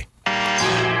much away.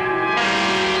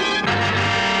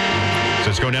 So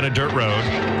it's going down a dirt road.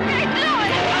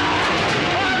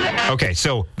 Okay,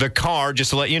 so the car, just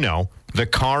to let you know, the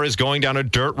car is going down a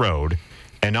dirt road,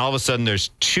 and all of a sudden there's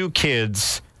two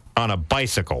kids on a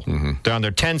bicycle. Mm-hmm. They're on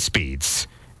their 10 speeds,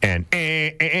 and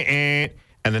the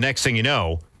next thing you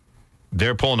know,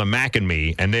 they're pulling a Mac and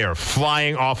Me, and they are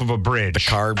flying off of a bridge. The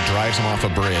car drives them off a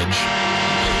bridge.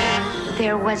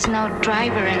 There was no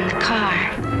driver in the car.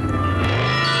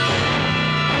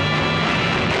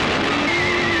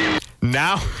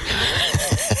 Now,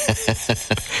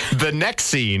 the next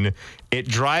scene, it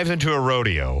drives into a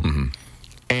rodeo. Mm-hmm.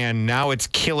 And now it's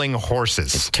killing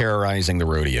horses. It's terrorizing the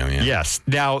rodeo, yeah. Yes.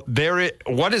 Now,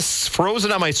 what is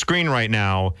frozen on my screen right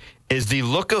now is the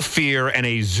look of fear and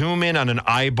a zoom in on an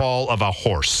eyeball of a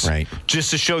horse. Right.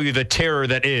 Just to show you the terror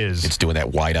that is. It's doing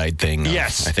that wide-eyed thing.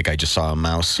 Yes. I think I just saw a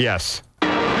mouse. Yes. The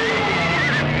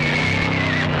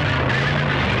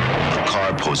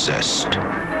Car possessed.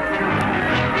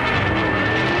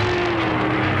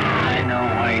 I know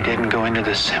why he didn't go into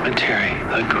the cemetery.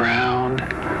 The ground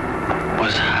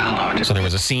was hallowed. So there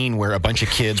was a scene where a bunch of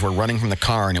kids were running from the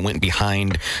car and it went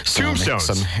behind some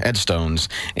headstones,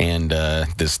 and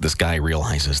this guy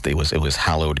realizes it was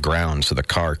hallowed ground, so the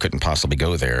car couldn't possibly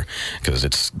go there because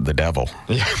it's the devil.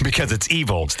 Yeah, because it's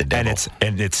evil. It's the devil.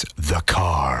 And it's the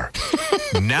car.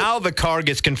 Now the car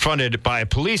gets confronted by a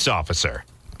police officer.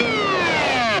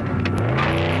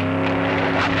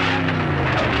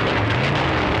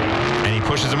 And he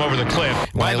pushes him over the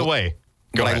cliff. By the way,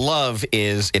 what I love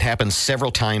is it happens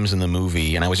several times in the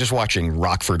movie, and I was just watching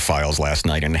Rockford Files last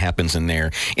night, and it happens in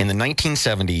there. In the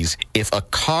 1970s, if a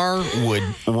car would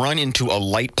run into a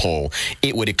light pole,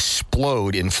 it would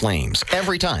explode in flames.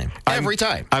 Every time. Every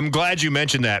time. I'm glad you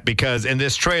mentioned that, because in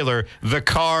this trailer, the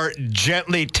car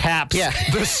gently taps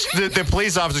the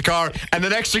police officer's car, and the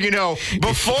next thing you know,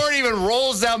 before it even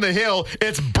rolls down the hill,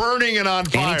 it's burning and on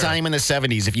fire. Anytime in the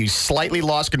 70s, if you slightly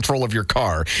lost control of your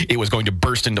car, it was going to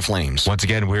burst into flames. Once Once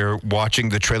again, we're watching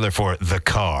the trailer for The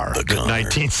Car. The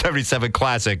 1977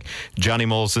 classic, Johnny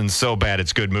Molson's So Bad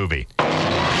It's Good movie.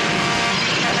 I'm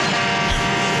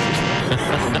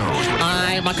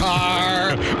a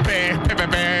car. Bam, bam,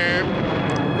 bam, bam.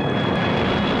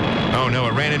 Oh, no,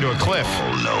 it ran into a cliff.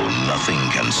 Oh, no, nothing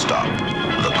can stop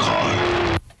the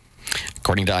car.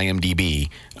 According to IMDb,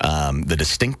 the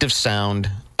distinctive sound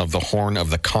of the horn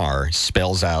of the car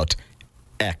spells out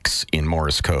X in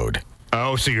Morse code.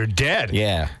 Oh, so you're dead.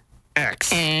 Yeah.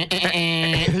 X.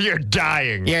 You're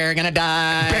dying. You're gonna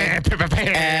die. Bam, bam, bam,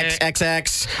 bam. X, X,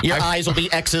 X. Your eyes will be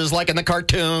X's like in the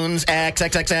cartoons. X,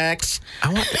 X, X, X.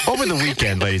 Over the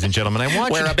weekend, ladies and gentlemen, I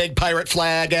want Wear you a big pirate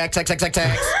flag. X, X, X, X,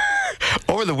 X.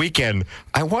 over the weekend,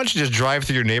 I want you to just drive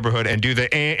through your neighborhood and do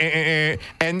the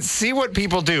and see what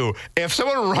people do. If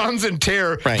someone runs in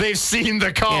terror, they've seen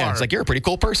the car. Yeah, it's like, you're a pretty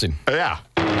cool person. Yeah.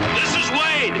 This is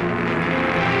Wade. We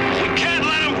can't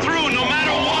let him through no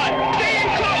matter what. Stay in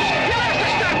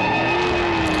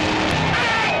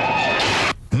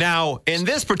close. Now, in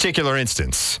this particular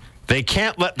instance, they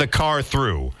can't let the car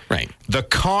through. Right. The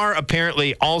car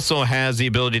apparently also has the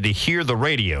ability to hear the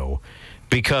radio,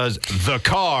 because the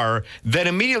car then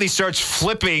immediately starts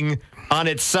flipping on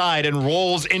its side and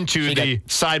rolls into the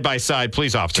side-by-side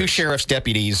police officers. Two sheriff's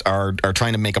deputies are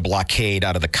trying to make a blockade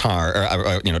out of the car,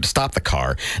 or to stop the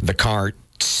car. The car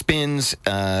spins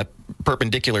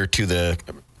perpendicular to the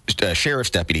sheriff's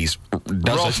deputies,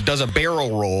 does a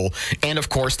barrel roll, and of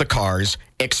course the cars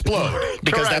explode,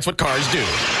 because that's what cars do.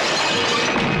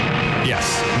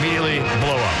 Yes, immediately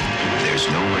blow up. There's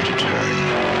nowhere to turn.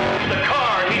 The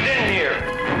car, he's in here.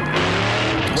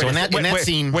 So in that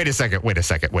scene... Wait a second. Let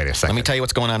me tell you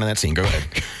what's going on in that scene. Go ahead.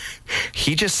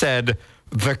 He just said,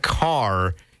 the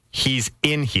car, he's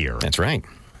in here. That's right.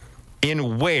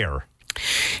 In where?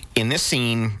 In this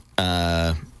scene,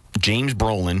 James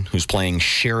Brolin, who's playing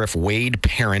Sheriff Wade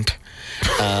Parent,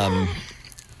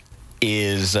 He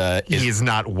is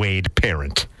not Wade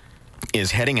Parent. Is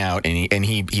heading out, and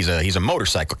he's a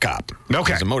motorcycle cop.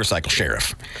 Okay. He's a motorcycle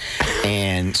sheriff.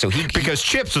 And so because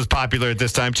Chips was popular at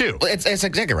this time too. It's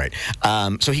exactly right.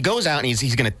 So he goes out and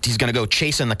he's gonna go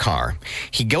chasing the car.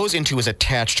 He goes into his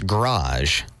attached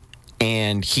garage,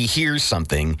 and he hears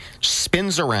something,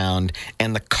 spins around,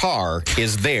 and the car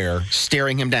is there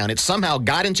staring him down. It somehow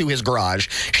got into his garage,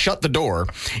 shut the door,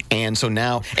 and so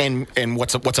now, and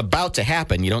what's about to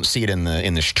happen, you don't see it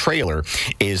in this trailer,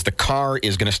 is the car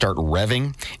is going to start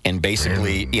revving and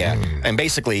basically,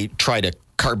 try to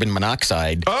carbon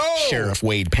monoxide Sheriff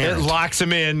Wade Parent. It locks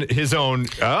him in his own.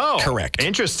 Oh, correct.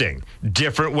 Interesting.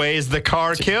 Different ways the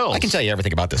car kills. I can tell you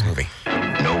everything about this movie.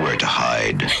 Nowhere to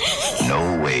hide.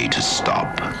 No way to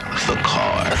stop the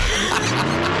car.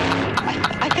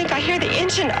 I think I hear the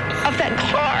engine of that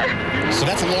car. So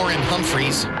that's Lauren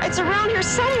Humphreys. It's around here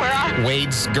somewhere.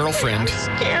 Wade's girlfriend.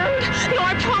 I'm scared. No,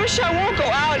 I promise you I won't go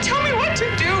out. Tell me what to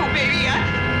do, baby.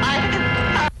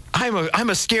 I'm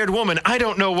a scared woman. I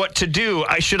don't know what to do.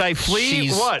 Should I flee?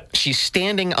 She's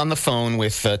standing on the phone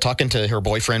with talking to her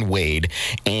boyfriend Wade,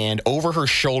 and over her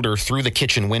shoulder through the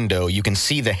kitchen window, you can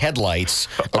see the headlights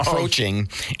approaching,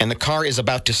 and the car is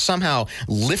about to somehow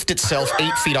lift itself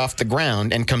 8 feet off the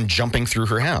ground and come jumping through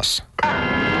her house.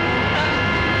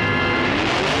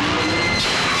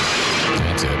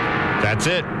 That's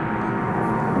it.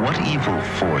 What evil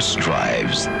force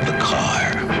drives the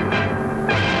car?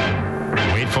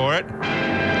 Wait for it.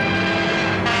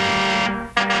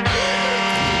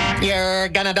 You're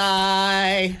gonna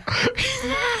die.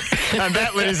 And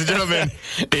that, ladies and gentlemen,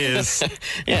 is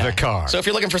The Car. So if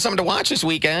you're looking for something to watch this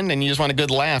weekend and you just want a good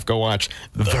laugh, go watch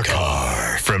The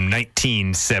Car from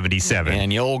 1977.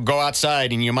 And you'll go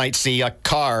outside and you might see a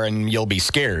car and you'll be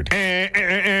scared.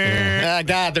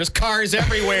 God, there's cars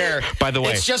everywhere. By the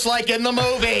way, it's just like in the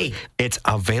movie. It's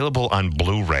available on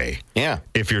Blu-ray. Yeah.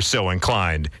 If you're so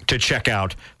inclined to check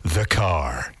out The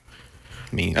Car.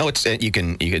 It's you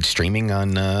can streaming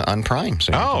on Prime.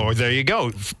 So there you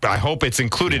go. I hope it's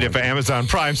included if an Amazon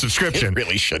Prime subscription. It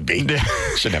really should be.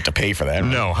 Shouldn't have to pay for that. Right?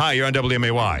 No. Hi, you're on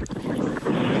WMAY.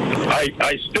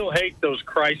 I still hate those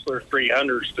Chrysler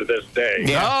 300s to this day.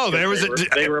 Yeah. They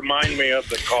remind me of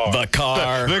the car. The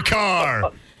Car. The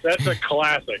Car. That's a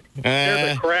classic.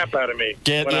 Scared the crap out of me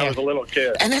when I was a little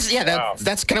kid. And that's kind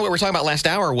of what we were talking about last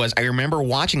hour. Was I remember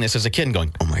watching this as a kid and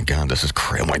going, "Oh my God, this is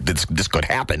crazy! Like, this could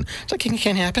happen." It's like, it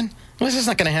can't happen. Well, this is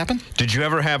not going to happen. Did you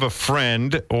ever have a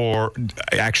friend or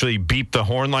actually beep the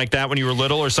horn like that when you were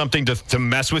little or something to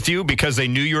mess with you because they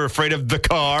knew you were afraid of the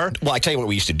car? Well, I tell you what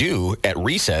we used to do at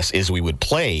recess is we would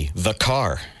play The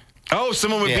Car. Oh,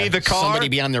 someone would be the car? Somebody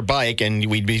be on their bike, and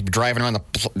we'd be driving around the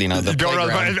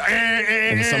playground,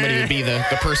 and somebody would be the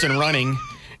person running,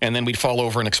 and then we'd fall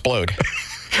over and explode.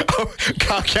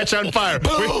 Catch on fire.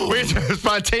 We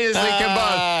spontaneously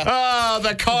combust. Oh,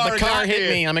 the car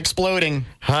hit me. I'm exploding.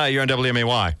 Hi, you're on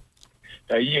WMAY.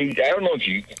 I don't know if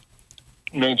you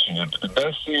mentioned it, but the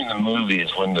best scene in the movie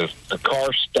is when the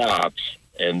car stops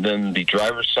and then the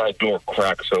driver's side door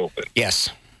cracks open. Yes.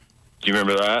 Do you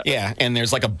remember that? Yeah, and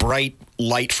there's like a bright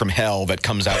light from hell that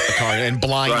comes out the car and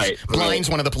blinds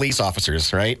one of the police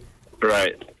officers, right?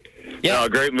 Right. Yeah, no,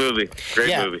 great movie.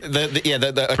 Great movie.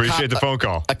 Appreciate the phone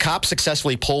call. A cop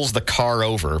successfully pulls the car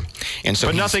over, and so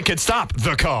but nothing can stop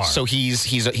the car. So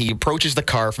he approaches the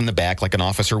car from the back like an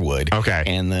officer would. Okay.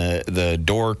 And the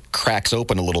door cracks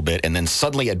open a little bit, and then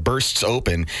suddenly it bursts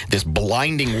open. This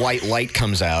blinding white light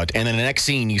comes out, and then the next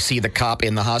scene you see the cop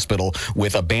in the hospital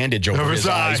with a bandage over his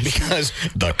eyes because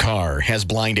the car has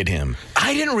blinded him.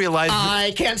 I didn't realize.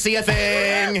 I can't see a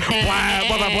thing. Blah,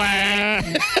 blah, blah,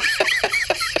 blah.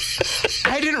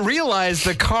 I didn't realize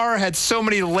the car had so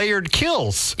many layered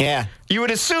kills. Yeah. You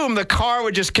would assume the car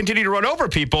would just continue to run over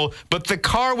people, but the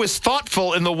car was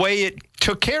thoughtful in the way it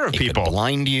took care of people. It could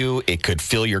blind you. It could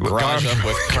fill your garage up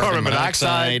with carbon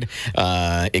monoxide.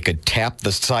 It could tap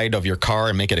the side of your car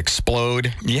and make it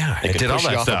explode. Yeah, it could did push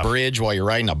all that you off stuff. a bridge while you're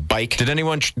riding a bike. Did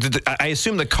anyone? I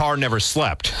assume the car never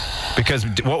slept, because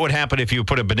what would happen if you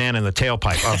put a banana in the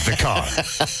tailpipe of the car?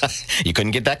 You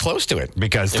couldn't get that close to it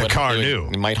because the car knew.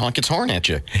 It might honk its horn at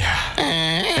you.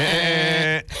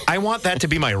 Yeah. I want that to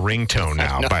be my ringtone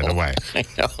now. By the way, I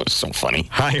know, it's so funny.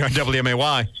 Hi, you're on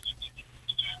WMAY.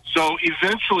 So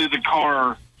eventually the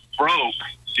car broke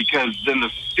because then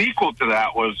the sequel to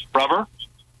that was Rubber.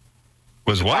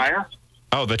 Was what? Tire.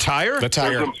 Oh, the tire? The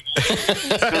tire.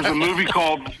 There's a movie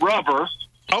called Rubber.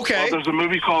 Okay. Well, there's a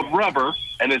movie called Rubber,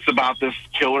 and it's about this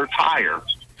killer tire.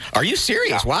 Are you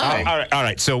serious? Wow. All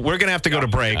right. So we're going to have to go to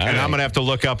break, and I'm going to have to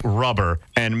look up Rubber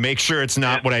and make sure it's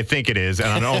not what I think it is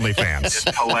on OnlyFans.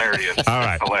 It's hilarious. All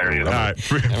right. It's hilarious. All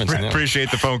right.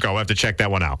 Appreciate the phone call. We'll have to check that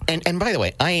one out. And by the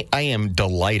way, I am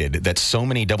delighted that so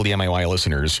many WMAY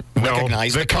listeners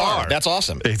recognize the car. That's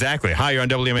awesome. Exactly. Hi, you're on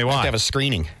WMAY. We have a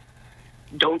screening.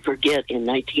 Don't forget, in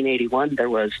 1981,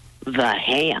 there was The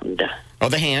Hand. Oh,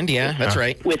 The Hand, yeah, that's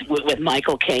right. With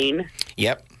Michael Caine.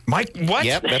 Yep. Mike, what?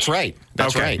 Yep, that's right.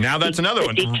 That's right. Now that's another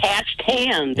one. Detached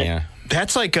hand. Yeah.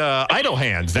 That's like Idle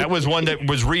Hands. That was one that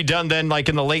was redone then like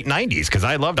in the late 90s because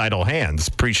I loved Idle Hands.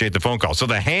 Appreciate the phone call. So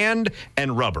The Hand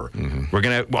and Rubber. Mm-hmm. We're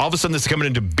going to, all of a sudden this is coming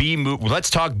into Let's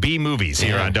talk B movies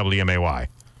here on WMAY.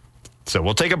 So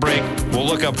we'll take a break. We'll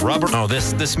look up Rubber. Oh,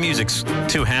 this music's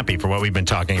too happy for what we've been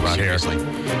talking about here.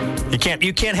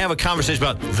 You can't have a conversation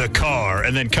about the car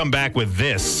and then come back with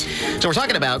this. So we're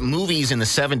talking about movies in the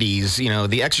 70s. You know,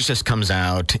 The Exorcist comes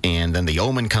out, and then The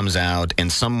Omen comes out,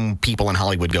 and some people in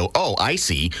Hollywood go, "Oh, I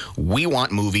see. We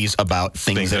want movies about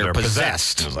things that are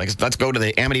possessed." Like, let's go to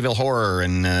the Amityville Horror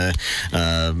and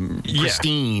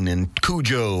Christine and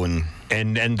Cujo and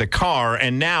the car.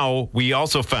 And now we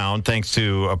also found, thanks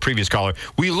to a previous caller,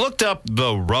 we looked up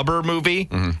the Rubber movie,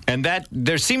 and that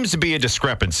there seems to be a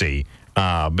discrepancy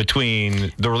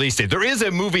between the release date. There is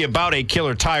a movie about a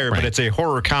killer tire, but it's a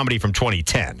horror comedy from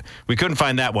 2010. We couldn't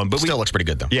find that one, but still looks pretty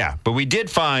good though. Yeah, but we did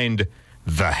find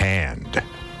The Hand.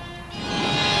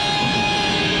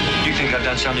 You think I've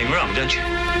done something wrong, don't you?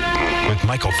 With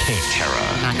Michael Caine. Terror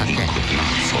he could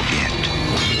not forget.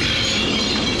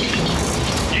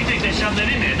 You think there's something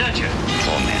in there, don't you?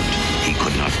 Torment he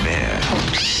could not bear.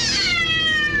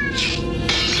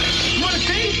 You want to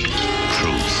see?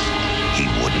 Truth he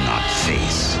would not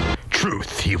face.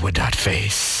 Truth he would not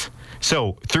face.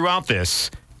 So throughout this,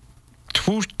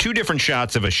 two different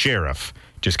shots of a sheriff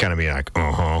just kind of being like,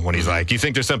 when he's like, you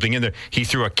think there's something in there? He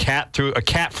threw a cat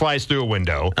flies through a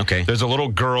window. Okay. There's a little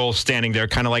girl standing there,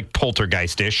 kind of like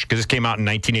poltergeist-ish, because this came out in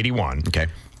 1981. Okay.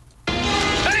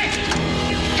 Hey!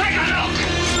 Take a look!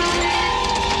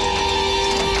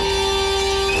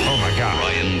 Oh my God.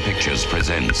 Ryan Pictures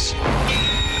presents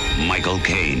Michael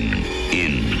Caine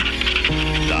in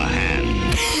The Hand.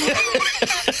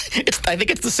 I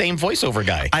think it's the same voiceover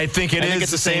guy. I think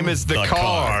it's the same as the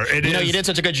car. You did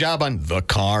such a good job on The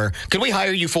Car. Could we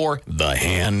hire you for The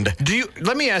Hand?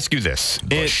 Let me ask you this.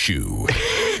 The Shoe.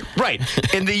 Right.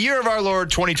 In the year of our Lord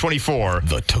 2024.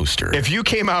 The Toaster. If you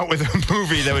came out with a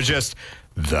movie that was just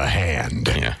The Hand.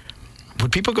 Yeah.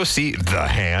 Would people go see The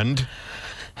Hand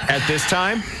at this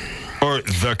time? Or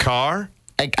The Car?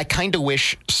 I kind of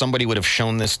wish somebody would have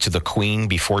shown this to the Queen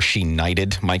before she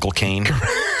knighted Michael Caine.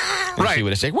 Right. She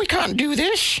would have said, "We can't do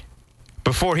this."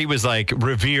 Before he was like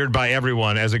revered by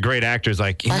everyone as a great actor,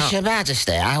 like, Your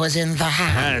Majesty, I was in The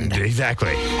Hand.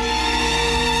 Exactly.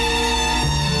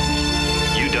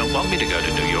 You don't want me to go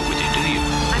to New York with you, do you?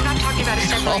 I'm not talking about a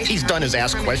All he's done is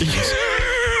ask questions.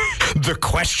 The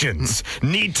questions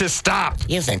need to stop.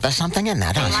 You think there's something in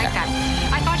that, I like that.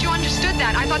 I thought you understood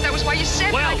that. I thought that was why you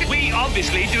said Well, I could... we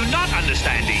obviously do not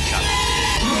understand each other.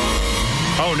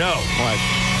 Oh, no. What?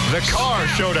 The car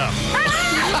showed up.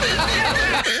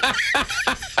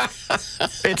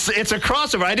 It's a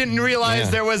crossover. I didn't realize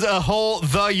there was a whole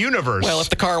The Universe. Well, if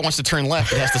the car wants to turn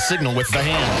left, it has to signal with the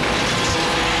hand.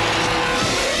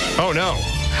 Oh, no.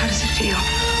 How does it feel?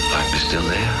 Life is still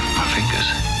there. My fingers.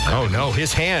 Oh, no.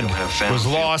 His hand was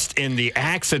lost in the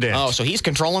accident. Oh, so he's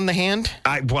controlling the hand?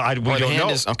 We don't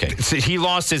know. Okay. So he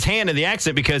lost his hand in the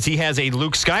accident because he has a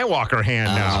Luke Skywalker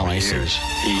hand now. I see. Years,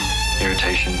 heat,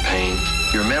 irritation, pain.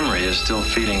 Your memory is still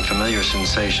feeding familiar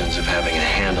sensations of having a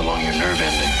hand along your nerve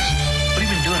endings. What have you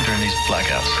been doing during these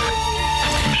blackouts?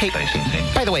 Misplacing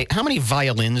things. By the way, how many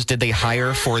violins did they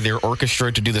hire for their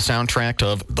orchestra to do the soundtrack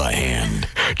of The Hand?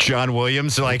 John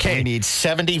Williams, like, We hey, need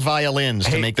 70 violins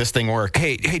to make this thing work.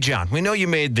 hey, John, we know you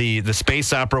made the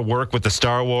space opera work with the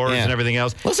Star Wars and everything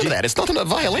else. Listen to that. It's nothing but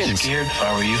violins. Scared if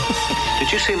I were you.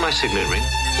 Did you see my signet ring?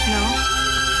 No.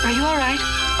 Are you all right?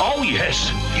 Oh,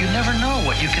 yes. You never know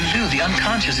what you can do. The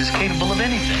unconscious is capable of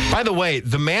anything. By the way,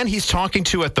 the man he's talking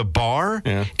to at the bar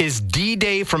is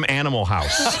D-Day from Animal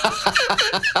House.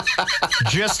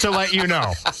 Just to let you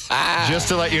know. Just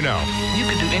to let you know. You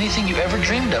could do anything you ever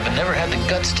dreamed of and never had the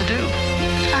guts to do.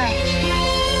 Hi.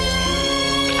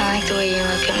 I like the way you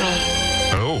look at me.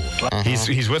 Oh,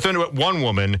 he's with one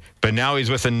woman, but now he's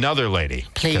with another lady.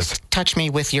 Please touch me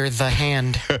with the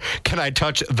hand. Can I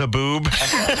touch the boob?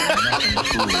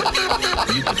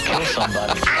 You could kill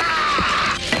somebody.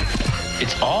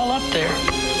 It's all up there,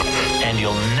 and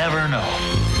you'll never know.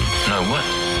 Know what?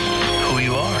 Who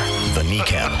you are. The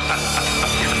kneecap.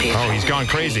 Oh, he's gone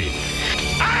crazy.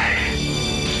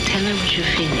 Tell me what you're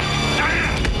feeling.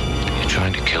 You're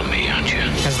trying to kill me, aren't you?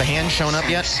 Has the hand shown up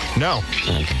yet? No.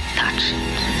 Touch.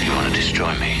 You want to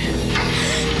destroy me?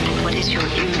 What is your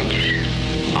image?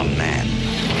 A man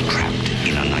trapped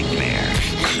in a nightmare.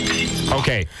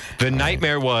 Okay, the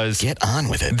nightmare was Get on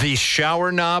with it. the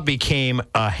shower knob became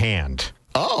a hand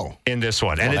Oh. in this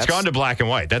one, and Well, it's that's- gone to black and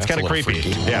white. That's kind a of little creepy.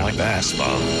 freaky. Yeah, I like that.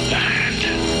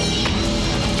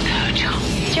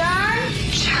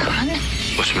 John?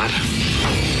 What's the matter?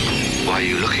 Why are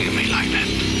you looking at me like that?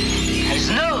 There's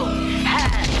no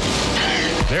hand.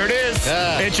 There it is.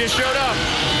 It just showed up.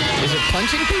 Is it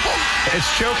punching people?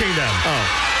 It's choking them. Oh.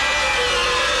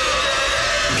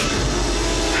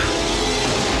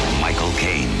 Michael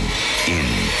Caine in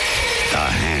The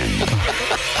Hand.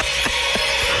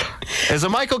 Is a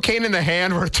Michael Caine in the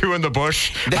hand worth two in the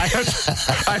bush?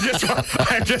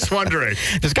 I'm just wondering.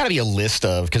 There's got to be a list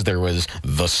of, because there was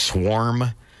The Swarm.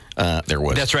 There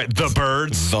was. That's right. The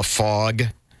Birds. The Fog.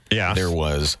 Yeah. There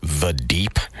was The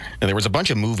Deep. And there was a bunch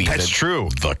of movies. That's true.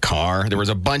 The Car. There was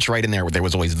a bunch right in there where there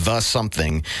was always the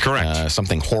something. Correct.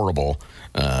 Something horrible.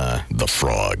 The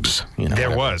Frogs. You know, There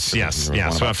whatever. was, yes. There was Yeah,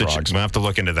 one so about frogs. we'll have to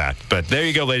look into that. But there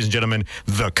you go, ladies and gentlemen.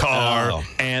 The Car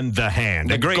and the Hand.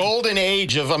 The A great golden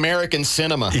age of American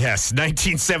cinema. Yes,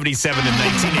 1977 and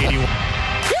 1981.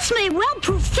 This may well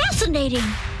prove fascinating.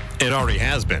 It already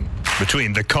has been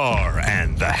between the car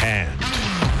and the hand.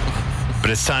 But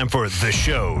it's time for the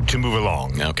show to move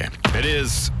along. Okay. It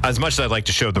is, as much as I'd like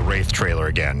to show the Wraith trailer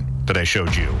again that I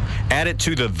showed you, add it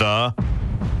to the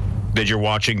that you're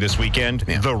watching this weekend.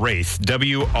 Yeah. The Wraith,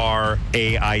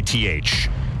 W-R-A-I-T-H.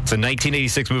 It's a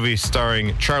 1986 movie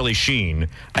starring Charlie Sheen.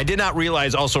 I did not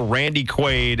realize also Randy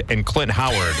Quaid and Clint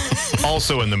Howard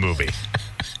also in the movie.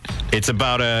 It's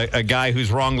about a guy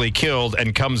who's wrongly killed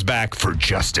and comes back for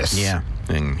justice. Yeah.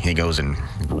 And he goes and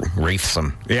wraiths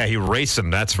them. Yeah, he wraiths them,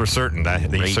 that's for certain.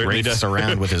 He certainly Wraiths does.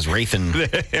 around with his wraithin'.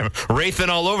 Wraithin'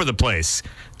 all over the place.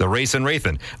 The Racin'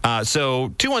 Wraithin'. So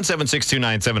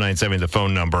 217-629-7970, the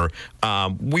phone number.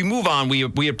 We move on.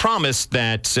 We had promised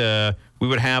that we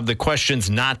would have the questions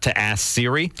not to ask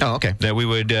Siri. Oh, okay. That we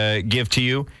would give to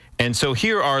you. And so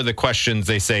here are the questions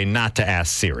they say not to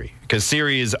ask Siri, because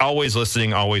Siri is always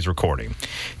listening, always recording.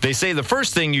 They say the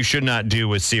first thing you should not do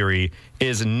with Siri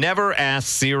is never ask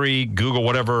Siri, Google,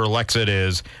 whatever Alexa it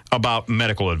is, about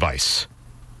medical advice.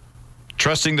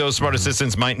 Trusting those smart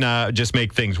assistants might not just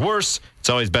make things worse. It's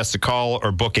always best to call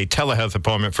or book a telehealth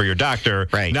appointment for your doctor,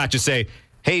 Right. not just say,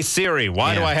 hey, Siri,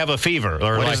 why do I have a fever?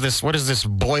 Or What is this? What is this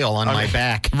boil on my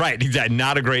back? Right, exactly.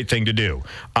 Not a great thing to do.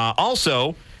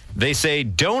 Also, they say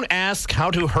don't ask how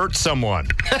to hurt someone.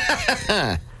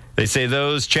 They say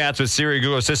those chats with Siri,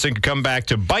 Google Assistant, can come back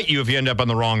to bite you if you end up on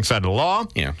the wrong side of the law.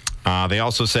 Yeah. They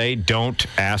also say don't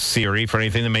ask Siri for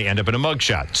anything that may end up in a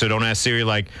mugshot. So don't ask Siri,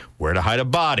 like, where to hide a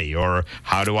body or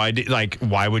how do I,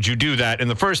 why would you do that in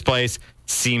the first place?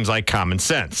 Seems like common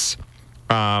sense.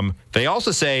 They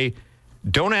also say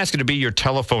don't ask it to be your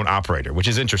telephone operator, which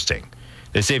is interesting.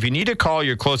 They say if you need to call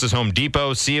your closest Home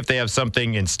Depot, see if they have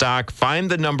something in stock, find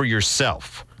the number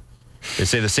yourself. They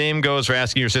say the same goes for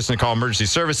asking your assistant to call emergency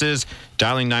services.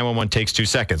 Dialing 911 takes 2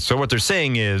 seconds. So what they're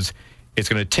saying is it's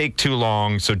going to take too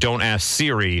long, so don't ask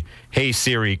Siri, hey,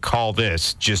 Siri, call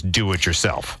this. Just do it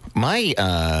yourself. My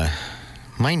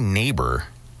neighbor,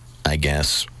 I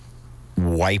guess,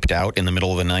 wiped out in the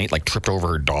middle of the night, like tripped over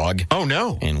her dog. Oh,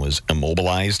 no. And was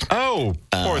immobilized. Oh,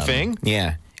 poor thing.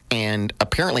 Yeah. And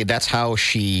apparently that's how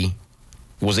she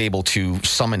was able to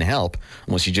summon help,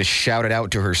 was she just shouted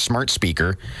out to her smart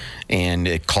speaker and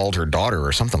it called her daughter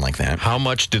or something like that. How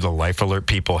much do the Life Alert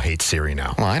people hate Siri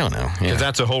now? Well, I don't know. Because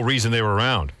that's the whole reason they were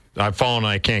around. I've fallen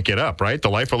and I can't get up, right? The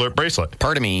Life Alert bracelet.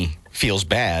 Part of me feels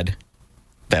bad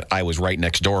that I was right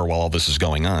next door while all this is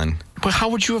going on. But how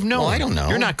would you have known? Well, I don't know.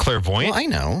 You're not clairvoyant. Well, I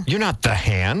know. You're not the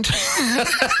hand.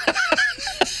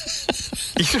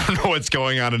 You don't know what's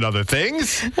going on in other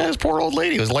things. This poor old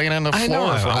lady was laying on the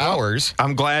floor for hours.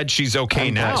 I'm glad she's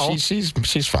okay now.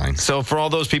 She's fine. So for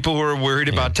all those people who are worried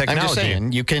about technology,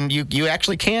 I'm just saying you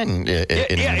actually can in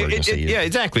an emergency. Yeah,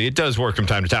 exactly. It does work from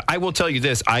time to time. I will tell you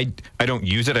this: I don't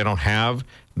use it. I don't have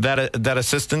that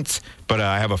assistance, but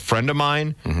I have a friend of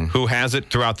mine who has it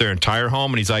throughout their entire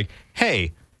home, and he's like,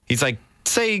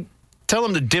 tell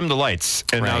him to dim the lights,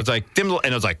 and I was like, dim the,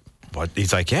 and I was like, what?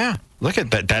 He's like, yeah. Look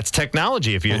at that. That's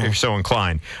technology if you're so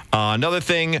inclined. Another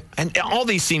thing, and all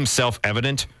these seem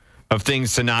self-evident of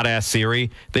things to not ask Siri.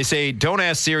 They say, don't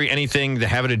ask Siri anything that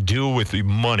have to do with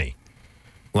money.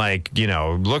 Like,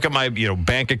 look at my,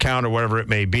 bank account or whatever it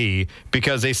may be,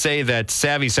 because they say that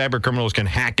savvy cyber criminals can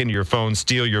hack into your phone,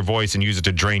 steal your voice, and use it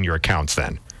to drain your accounts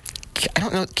then. I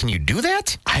don't know. Can you do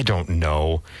that? I don't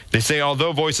know. They say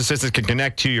although voice assistants can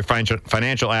connect to your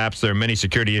financial apps, there are many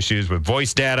security issues with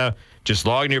voice data. Just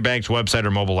log into your bank's website or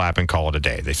mobile app and call it a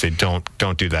day. They say don't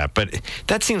do that. But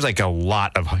that seems like a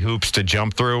lot of hoops to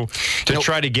jump through to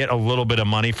try to get a little bit of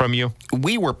money from you.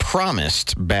 We were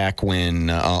promised back when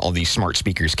all these smart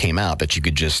speakers came out that you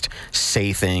could just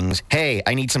say things, hey,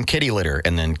 I need some kitty litter,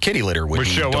 and then kitty litter would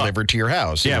be delivered to your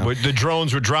house. Yeah, but the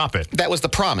drones would drop it. That was the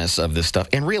promise of this stuff.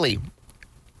 And really,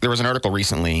 there was an article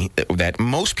recently that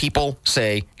most people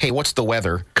say, hey, what's the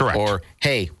weather? Correct. Or,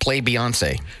 hey, play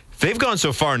Beyonce. They've gone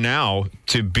so far now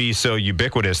to be so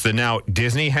ubiquitous that now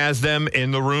Disney has them in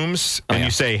the rooms, and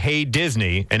you say, hey,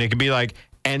 Disney, and it can be like,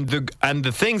 and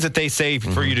the things that they say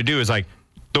for you to do is like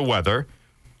the weather,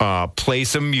 play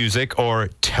some music, or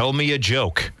tell me a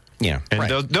joke. Yeah.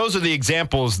 And those are the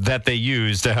examples that they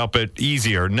use to help it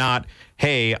easier, not,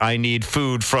 hey, I need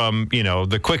food from,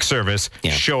 the quick service,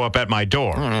 show up at my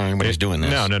door. I don't know anybody's doing this.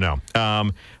 No.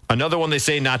 Another one they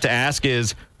say not to ask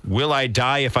is, will I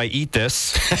die if I eat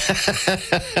this?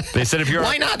 They said if you're...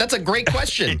 Why not? That's a great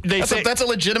question. That's a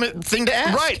legitimate thing to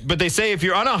ask. Right, but they say if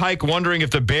you're on a hike wondering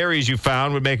if the berries you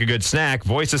found would make a good snack,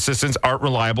 voice assistants aren't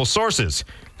reliable sources.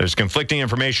 There's conflicting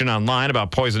information online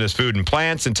about poisonous food and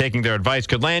plants, and taking their advice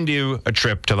could land you a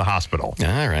trip to the hospital.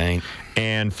 All right.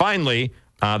 And finally,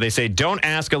 they say don't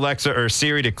ask Alexa or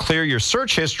Siri to clear your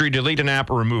search history, delete an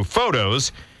app, or remove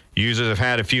photos. Users have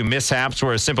had a few mishaps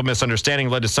where a simple misunderstanding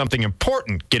led to something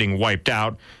important getting wiped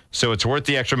out, so it's worth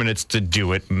the extra minutes to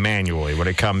do it manually when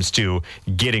it comes to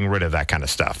getting rid of that kind of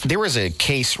stuff. There was a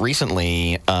case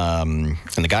recently, and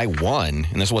the guy won,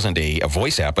 and this wasn't a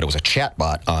voice app, but it was a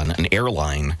chatbot on an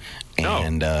airline,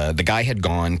 and the guy had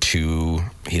gone to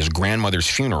his grandmother's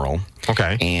funeral.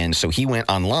 Okay. And so he went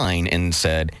online and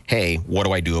said, hey, what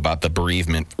do I do about the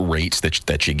bereavement rates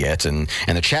that you get? And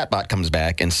the chatbot comes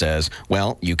back and says,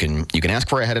 well, you can ask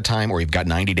for it ahead of time, or you've got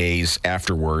 90 days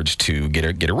afterwards to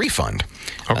get a refund.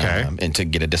 Okay. And to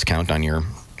get a discount on your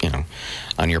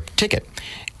ticket.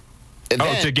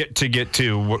 Then, to get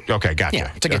to okay, gotcha.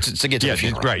 Yeah, to get to the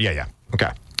funeral. Right, yeah.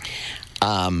 Okay.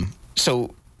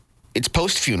 So it's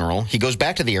post-funeral. He goes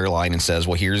back to the airline and says,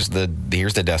 well, here's the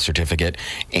death certificate.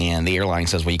 And the airline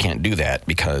says, well, you can't do that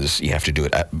because you have to do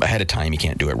it ahead of time. You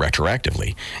can't do it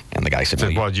retroactively. And the guy said,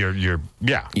 your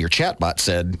chatbot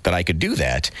said that I could do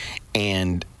that.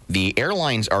 And the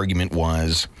airline's argument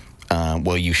was,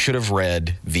 well, you should have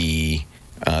read the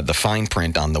fine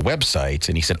print on the website.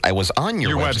 And he said, I was on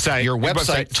your website. Your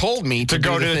website told me to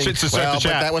go to the chat. But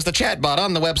that was the chatbot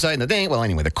on the website and the thing. Well,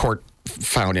 anyway, the court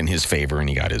found in his favor, and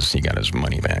he got his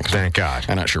money back. So Thank God.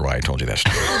 I'm not sure why I told you that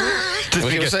story.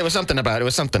 It was something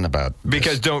about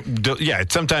because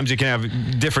sometimes you can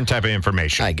have different type of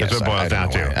information. I guess that's what it boils down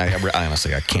to. I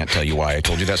honestly, I can't tell you why I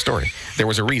told you that story. There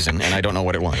was a reason, and I don't know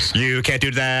what it was. You can't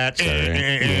do that.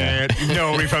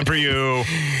 No refund for you.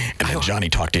 And then Johnny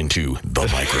talked into the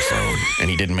microphone, and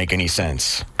he didn't make any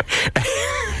sense.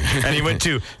 And he went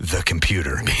to the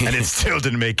computer, and it still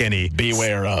didn't make any.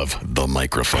 Beware of the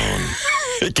microphone.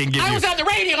 It can give I you. was on the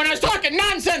radio and I was talking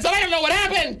nonsense, and I don't know what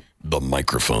happened. The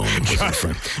microphone was in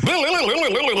front.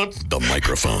 The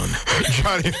microphone.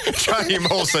 Johnny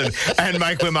Molson and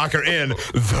Mike Wimacher in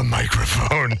the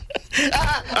microphone.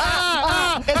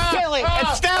 It's killing.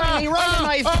 It's stabbing me right in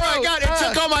my throat. Oh my God! It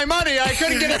took all my money. I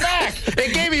couldn't get it back.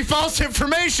 It gave me false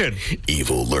information.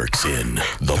 Evil lurks in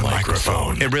the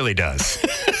microphone. It really does.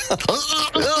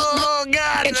 Oh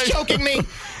God! It's choking me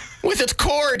with its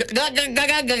cord.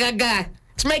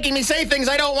 It's making me say things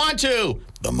I don't want to.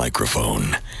 The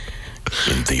microphone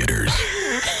in theaters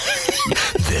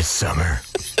this summer.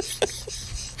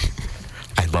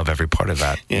 I love every part of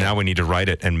that. Yeah. Now we need to write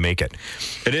it and make it.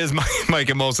 It is Mike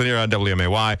and Molson here on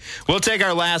WMAY. We'll take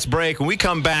our last break. When we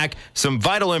come back, some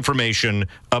vital information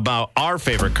about our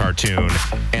favorite cartoon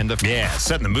and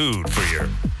setting the mood for your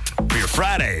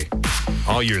Friday.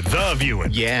 All your the viewing.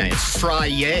 Yeah, it's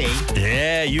Friday.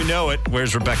 Yeah, you know it.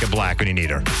 Where's Rebecca Black when you need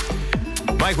her?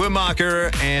 Mike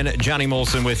Wimacher and Johnny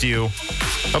Molson with you.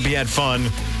 Hope you had fun.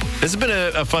 This has been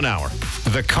a fun hour.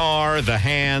 The Car, The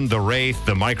Hand, The Wraith,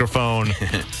 The Microphone,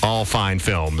 all fine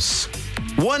films.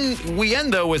 We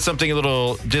end, though, with something a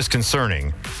little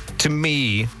disconcerting to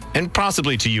me, and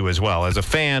possibly to you as well, as a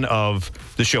fan of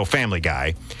the show Family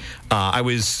Guy. I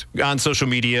was on social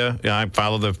media. I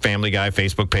follow the Family Guy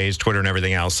Facebook page, Twitter, and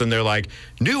everything else. And they're like,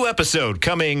 new episode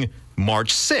coming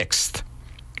March 6th.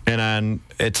 And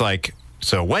it's like,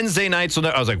 so Wednesday nights.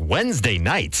 I was like, Wednesday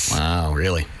nights? Wow,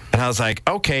 really? And I was like,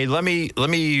 okay, let me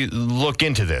look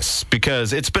into this,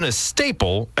 because it's been a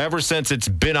staple ever since it's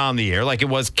been on the air. Like, it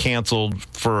was canceled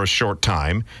for a short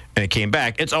time and it came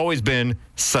back. It's always been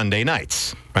Sunday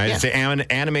nights, right? Yeah. It's the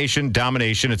animation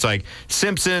domination. It's like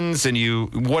Simpsons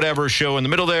and whatever show in the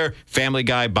middle there, Family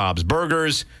Guy, Bob's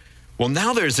Burgers. Well,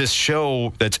 now there's this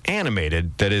show that's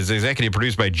animated that is executive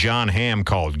produced by John Hamm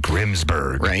called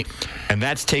Grimmsburg. Right. And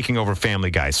that's taking over Family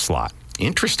Guy's slot.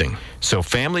 Interesting. So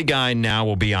Family Guy now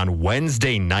will be on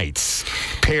Wednesday nights,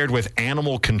 paired with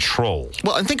Animal Control.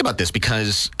 Well, and think about this,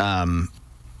 because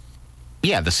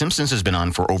The Simpsons has been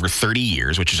on for over 30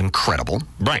 years, which is incredible.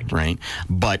 Right.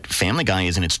 But Family Guy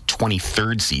is in its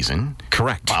 23rd season.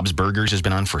 Correct. Bob's Burgers has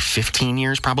been on for 15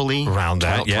 years, probably. Around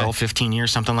that, 12, 15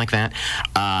 years, something like that.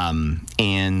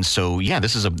 And so,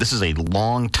 this is a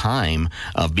long time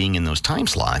of being in those time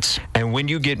slots. And when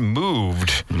you get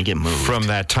moved from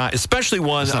that time, especially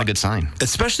one... That's not a good sign.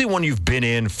 Especially one you've been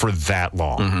in for that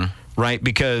long. Mm-hmm. Right,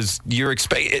 because you're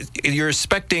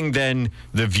expecting then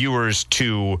the viewers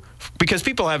to, because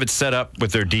people have it set up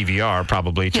with their DVR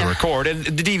probably to record, and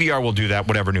the DVR will do that,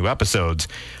 whatever new episodes.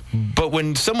 But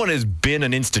when someone has been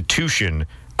an institution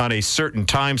on a certain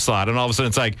time slot, and all of a sudden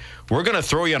it's like, we're going to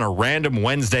throw you on a random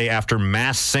Wednesday after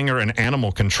Masked Singer and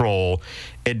Animal Control,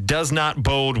 it does not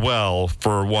bode well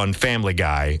for one Family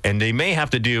Guy, and they may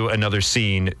have to do another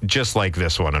scene just like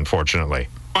this one, unfortunately.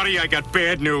 Buddy, I got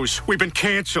bad news. We've been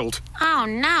canceled. Oh,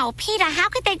 no. Peter, how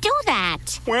could they do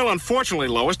that? Well, unfortunately,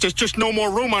 Lois, there's just no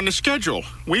more room on the schedule.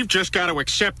 We've just got to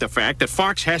accept the fact that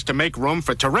Fox has to make room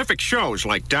for terrific shows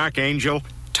like Dark Angel,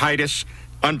 Titus,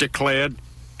 Undeclared,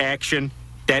 Action,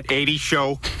 That 80s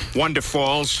Show, Wonder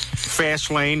Falls,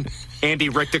 Fast Lane, Andy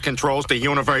Richter Controls the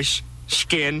Universe,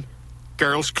 Skin,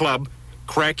 Girls Club,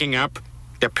 Cracking Up,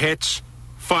 The Pits,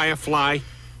 Firefly,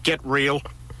 Get Real,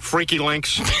 Freaky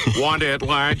Links, Wanda at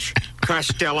Large,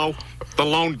 Costello, The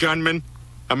Lone Gunman,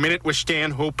 A Minute with Stan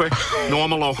Hooper,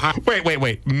 Normal Ohio.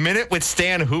 Wait. Minute with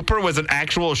Stan Hooper was an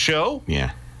actual show?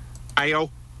 Yeah. Io,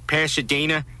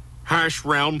 Pasadena, Harsh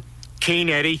Realm, Keen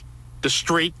Eddie, The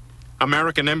Street,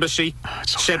 American Embassy,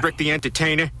 Cedric the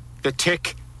Entertainer, The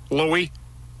Tick, Louie.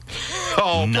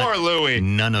 Oh, poor Louie.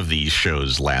 None of these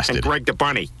shows lasted. And Greg the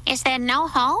Bunny. Is there no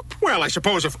hope? Well, I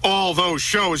suppose if all those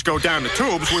shows go down the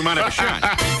tubes, we might have a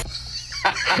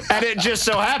shot. And it just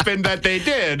so happened that they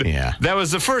did. Yeah. That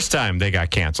was the first time they got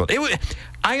canceled.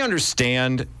 I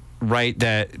understand, right,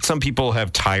 that some people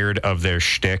have tired of their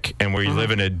shtick, and we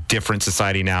live in a different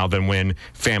society now than when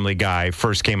Family Guy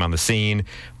first came on the scene.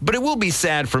 But it will be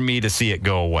sad for me to see it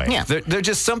go away. Yeah. There's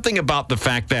just something about the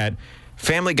fact that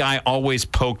Family Guy always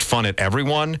poked fun at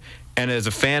everyone, And as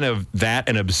a fan of that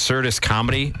and absurdist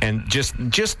comedy, and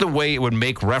just the way it would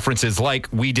make references like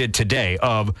we did today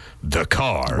of the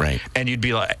car, right? And you'd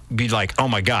be like, oh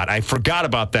my God, I forgot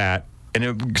about that, and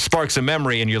it sparks a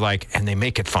memory, and you're like, and they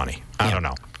make it funny. I don't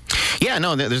know. Yeah,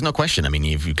 no, there's no question. I mean,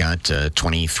 you've got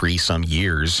 23 some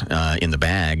years in the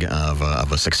bag of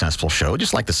a successful show,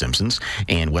 just like The Simpsons.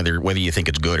 And whether you think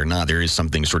it's good or not, there is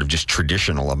something sort of just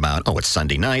traditional about, it's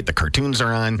Sunday night, the cartoons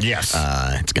are on. Yes.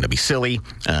 It's going to be silly.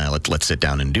 Let's sit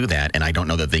down and do that. And I don't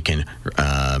know that they can,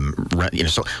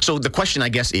 So the question, I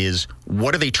guess, is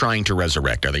what are they trying to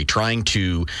resurrect? Are they trying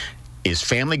to...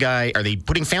 Are they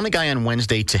putting Family Guy on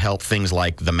Wednesday to help things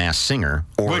like The Masked Singer?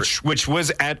 Which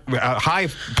was at a high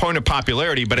point of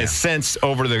popularity, but has since,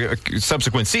 over the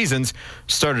subsequent seasons,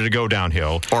 started to go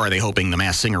downhill. Or are they hoping The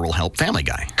Masked Singer will help Family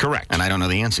Guy? Correct. And I don't know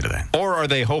the answer to that. Or are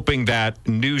they hoping that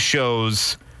new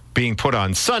shows being put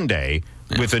on Sunday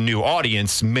with a new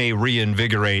audience may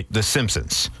reinvigorate The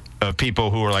Simpsons? Of people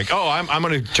who are like, I'm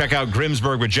going to check out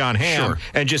Grimsburg with John Hamm,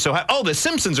 and just The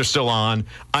Simpsons are still on.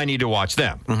 I need to watch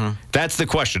them. Mm-hmm. That's the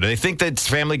question. They think that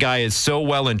Family Guy is so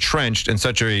well entrenched in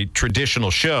such a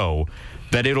traditional show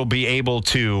that it'll be able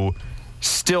to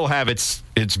still have its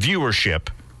viewership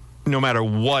no matter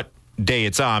what day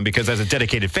it's on, because as a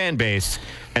dedicated fan base,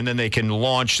 and then they can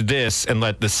launch this and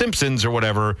let The Simpsons or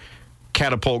whatever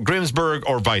catapult Grimsburg,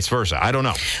 or vice versa. I don't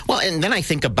know. Well, and then I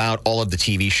think about all of the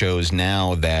TV shows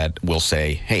now that will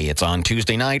say, hey, it's on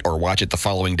Tuesday night, or watch it the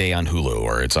following day on Hulu,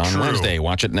 or it's on Wednesday,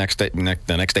 watch it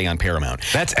the next day on Paramount.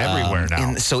 That's everywhere now.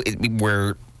 And so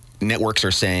where networks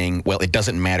are saying, well, it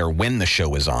doesn't matter when the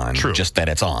show is on, just that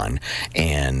it's on,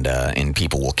 and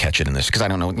people will catch it in this. Because I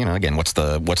don't know, again, what's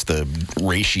the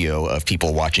ratio of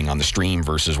people watching on the stream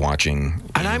versus watching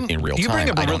in real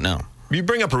time? I don't know. You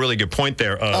bring up a really good point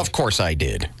there. Of course I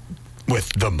did.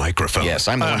 With the microphone. Yes,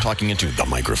 I'm the one talking into the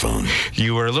microphone.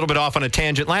 You were a little bit off on a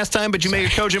tangent last time, but you made a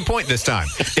cogent point this time.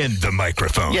 In the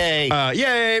microphone. Yay.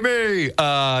 Yay, me.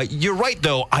 You're right,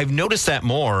 though. I've noticed that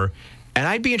more, and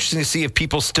I'd be interested to see if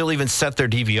people still even set their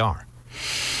DVR.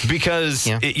 Because,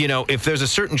 if there's a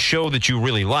certain show that you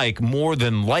really like, more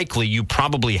than likely you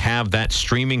probably have that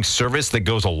streaming service that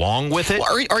goes along with it.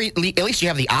 Well, or at least you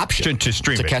have the option to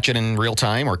stream to catch it in real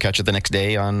time or catch it the next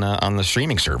day on the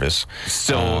streaming service.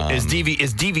 So is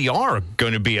DVR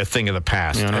going to be a thing of the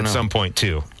past at some point,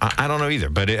 too? I don't know either.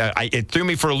 But it threw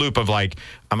me for a loop of like,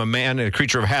 I'm a man and a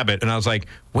creature of habit. And I was like,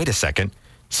 wait a second.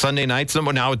 Sunday nights? Now I'm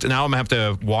going to have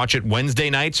to watch it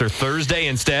Wednesday nights or Thursday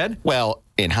instead? Well,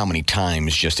 and how many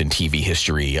times just in TV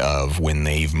history of when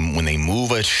they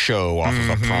move a show off of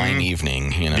a prime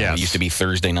evening, it used to be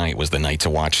Thursday night was the night to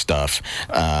watch stuff,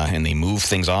 and they move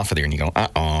things off of there, and you go,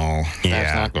 that's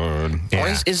not good. Yeah. Or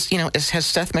has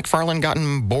Seth MacFarlane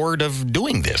gotten bored of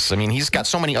doing this? I mean, he's got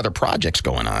so many other projects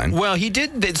going on. Well, he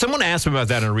did. Someone asked him about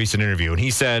that in a recent interview, and he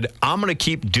said, I'm going to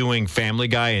keep doing Family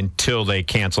Guy until they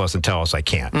cancel us and tell us I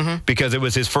can't, because it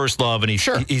was his first love, and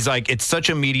he's like, it's such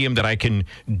a medium that I can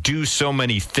do so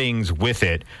many things with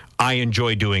it. I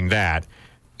enjoy doing that.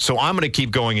 So I'm going to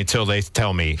keep going until they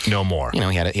tell me no more. He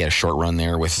had a short run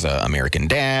there with American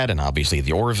Dad and obviously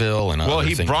The Orville. And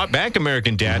he brought back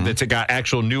American Dad that's got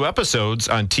actual new episodes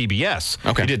on TBS.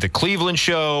 Okay. He did The Cleveland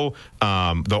Show,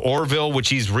 The Orville, which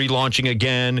he's relaunching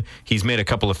again. He's made a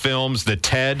couple of films.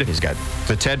 He's got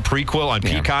the Ted prequel on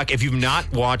Peacock. If you've not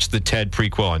watched the Ted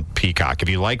prequel on Peacock, if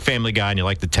you like Family Guy and you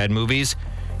like the Ted movies,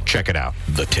 check it out.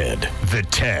 The Ted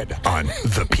on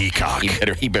the Peacock.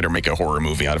 He better make a horror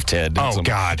movie out of Ted. Oh,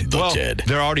 God. Ted.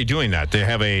 They're already doing that. They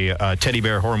have a teddy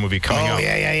bear horror movie coming up. Oh,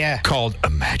 yeah. Called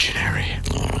Imaginary.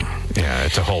 Yeah,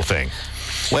 it's a whole thing.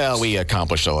 Well, we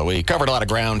accomplished a lot. We covered a lot of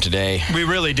ground today. We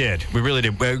really did.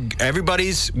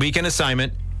 Everybody's weekend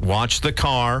assignment. Watch the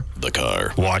car.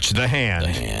 Watch the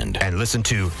hand. And listen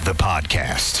to the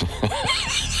podcast.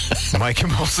 Mike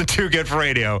and Molson, Too Good for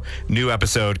Radio. New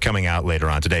episode coming out later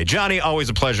on today. Johnny, always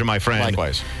a pleasure, my friend.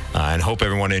 Likewise. And hope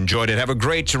everyone enjoyed it. Have a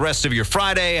great rest of your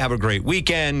Friday. Have a great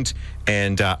weekend.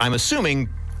 And I'm assuming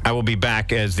I will be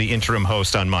back as the interim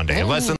host on Monday. Unless